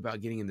thought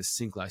about getting into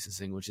sync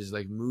licensing, which is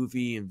like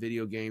movie and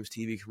video games,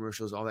 TV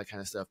commercials, all that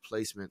kind of stuff,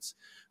 placements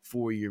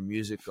for your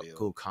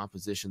musical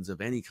compositions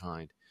of any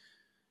kind,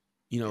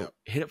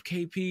 hit up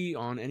KP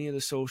on any of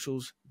the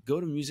socials. Go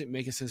to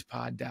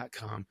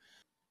musicmakingsensepod.com.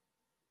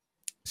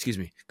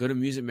 Go to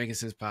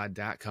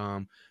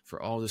musicmakingsensepod.com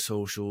for all the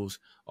socials,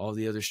 all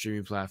the other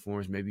streaming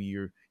platforms. Maybe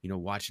you're,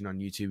 watching on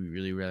YouTube. You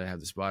really rather have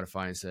the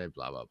Spotify instead,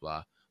 blah, blah,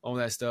 blah. All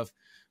that stuff.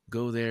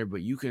 Go there,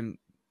 but you can,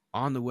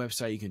 on the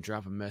website, you can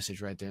drop a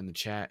message right there in the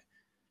chat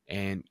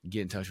and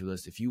get in touch with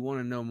us. If you want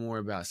to know more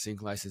about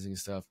sync licensing and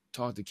stuff,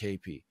 talk to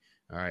KP.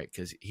 All right,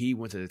 because he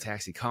went to the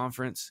Taxi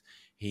conference.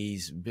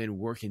 He's been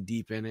working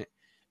deep in it.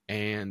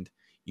 And,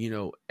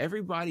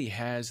 everybody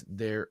has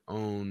their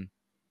own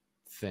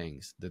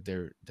things that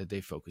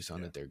they focus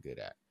on that they're good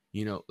at.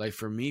 Like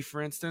for me,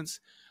 for instance,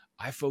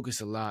 I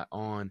focus a lot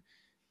on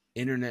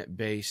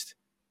internet-based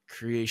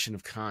creation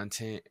of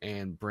content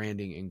and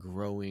branding and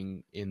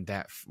growing in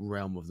that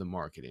realm of the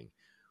marketing.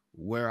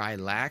 Where I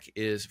lack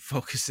is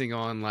focusing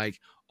on like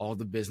all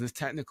the business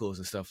technicals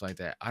and stuff like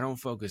that. I don't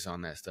focus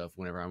on that stuff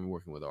whenever I'm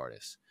working with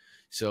artists.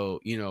 So,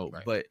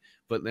 right.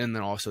 but then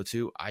also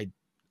too, I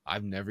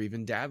I've never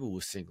even dabbled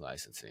with sync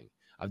licensing.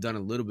 I've done a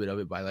little bit of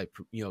it by like,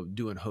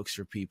 doing hooks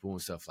for people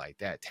and stuff like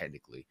that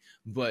technically,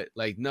 but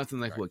like nothing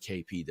like what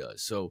KP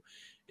does. So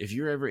if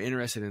you're ever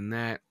interested in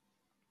that,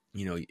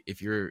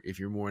 if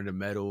you're more into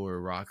metal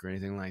or rock or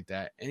anything like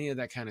that, any of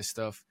that kind of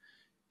stuff,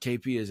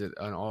 KP is an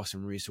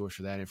awesome resource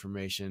for that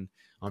information.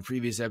 On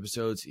previous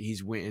episodes,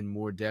 he's went in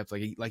more depth,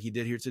 like he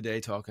did here today,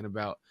 talking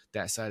about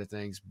that side of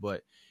things.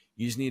 But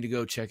you just need to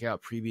go check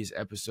out previous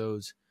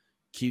episodes.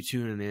 Keep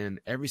tuning in.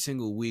 Every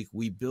single week,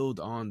 we build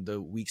on the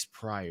weeks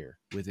prior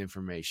with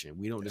information.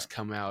 We don't just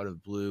come out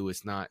of blue.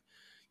 It's not,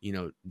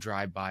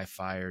 drive-by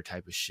fire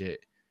type of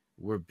shit.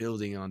 We're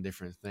building on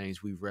different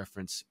things. We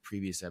reference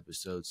previous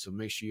episodes. So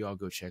make sure y'all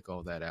go check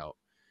all that out.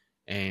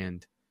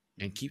 And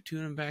keep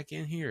tuning back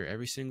in here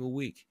every single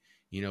week.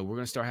 We're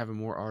going to start having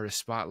more artist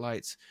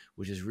spotlights,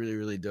 which is really,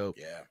 really dope.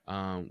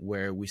 Yeah.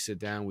 Where we sit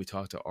down, we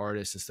talk to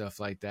artists and stuff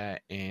like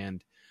that.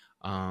 And,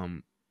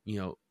 and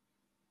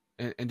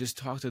just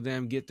talk to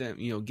them, get them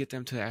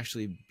to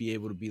actually be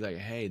able to be like,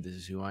 hey, this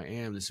is who I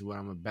am. This is what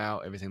I'm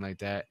about, everything like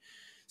that.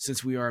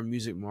 Since we are a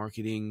music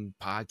marketing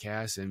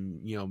podcast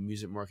and,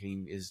 music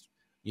marketing is,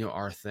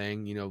 our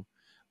thing,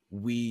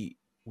 we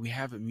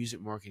have a music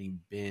marketing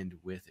bend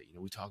with it.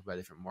 We talk about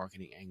different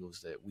marketing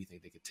angles that we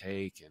think they could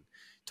take and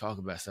talk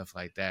about stuff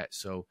like that.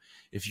 So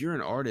if you're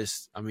an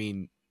artist, I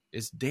mean,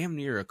 it's damn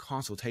near a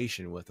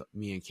consultation with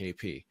me and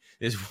KP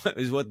is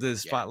what the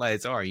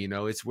spotlights are.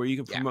 It's where you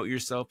can promote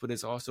yourself, but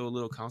it's also a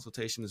little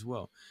consultation as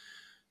well.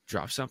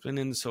 Drop something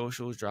in the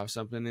socials, drop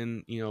something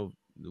in,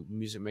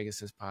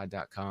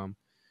 musicmakingsense.pod.com,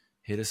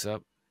 hit us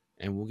up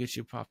and we'll get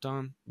you popped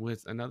on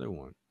with another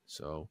one.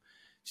 So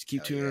just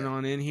keep tuning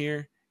on in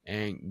here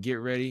and get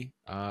ready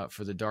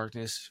for the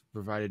darkness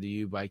provided to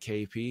you by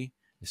KP.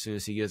 As soon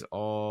as he gets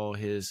all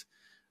his,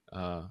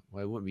 it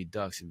wouldn't be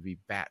ducks, it'd be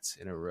bats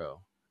in a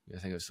row. I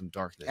think of some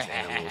darkness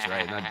animals,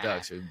 right? Not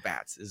ducks, or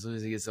bats. As soon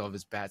as he gets all of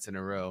his bats in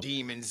a row.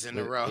 Demons in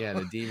a row. Yeah,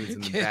 the demons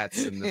and the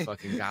bats and the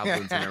fucking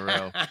goblins in a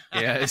row.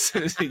 Yeah, as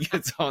soon as he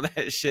gets all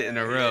that shit in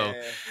a row,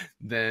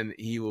 then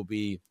he will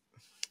be,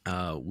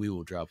 we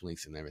will drop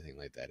links and everything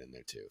like that in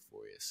there too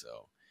for you.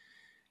 So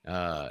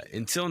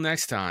until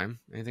next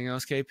time, anything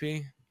else,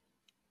 KP?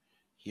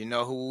 You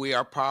know who we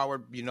are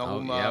powered.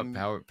 Powered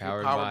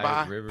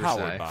by Riverside.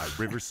 Powered by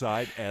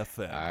Riverside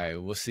FM. All right,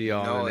 we'll see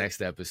y'all on the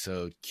next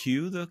episode.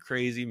 Cue the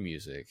crazy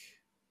music.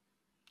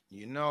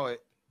 You know it.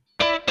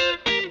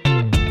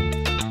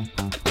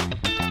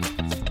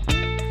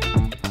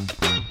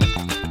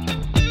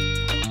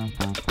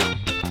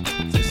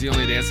 This is the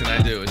only dancing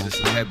I do. It's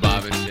just a head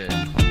bob and shit.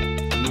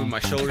 I'm moving my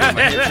shoulders and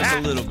my hips just a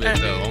little bit,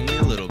 though. Only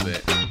a little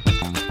bit.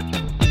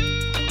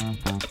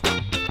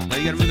 Now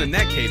you gotta move the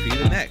neck, KP.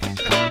 The neck.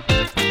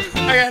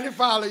 I gotta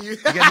follow you. You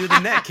gotta do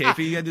the neck, KP.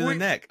 You gotta do the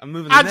neck. I'm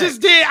moving the neck.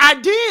 I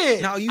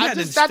did. No, you had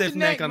a stiff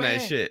neck on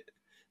that shit.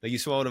 Like you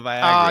swallowed a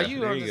Viagra.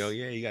 There you go.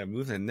 Yeah, you gotta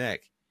move the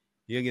neck.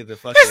 You gotta get the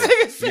fucking.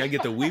 You gotta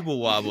get the weeble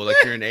wobble like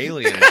you're an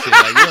alien and shit.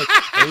 Like look,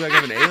 I look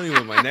like I'm an alien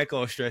with my neck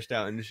all stretched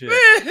out and shit.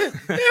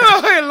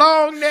 You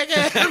long neck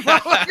ass.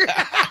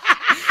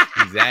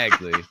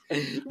 Exactly.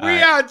 We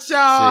out,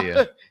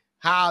 y'all.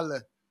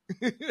 Holla.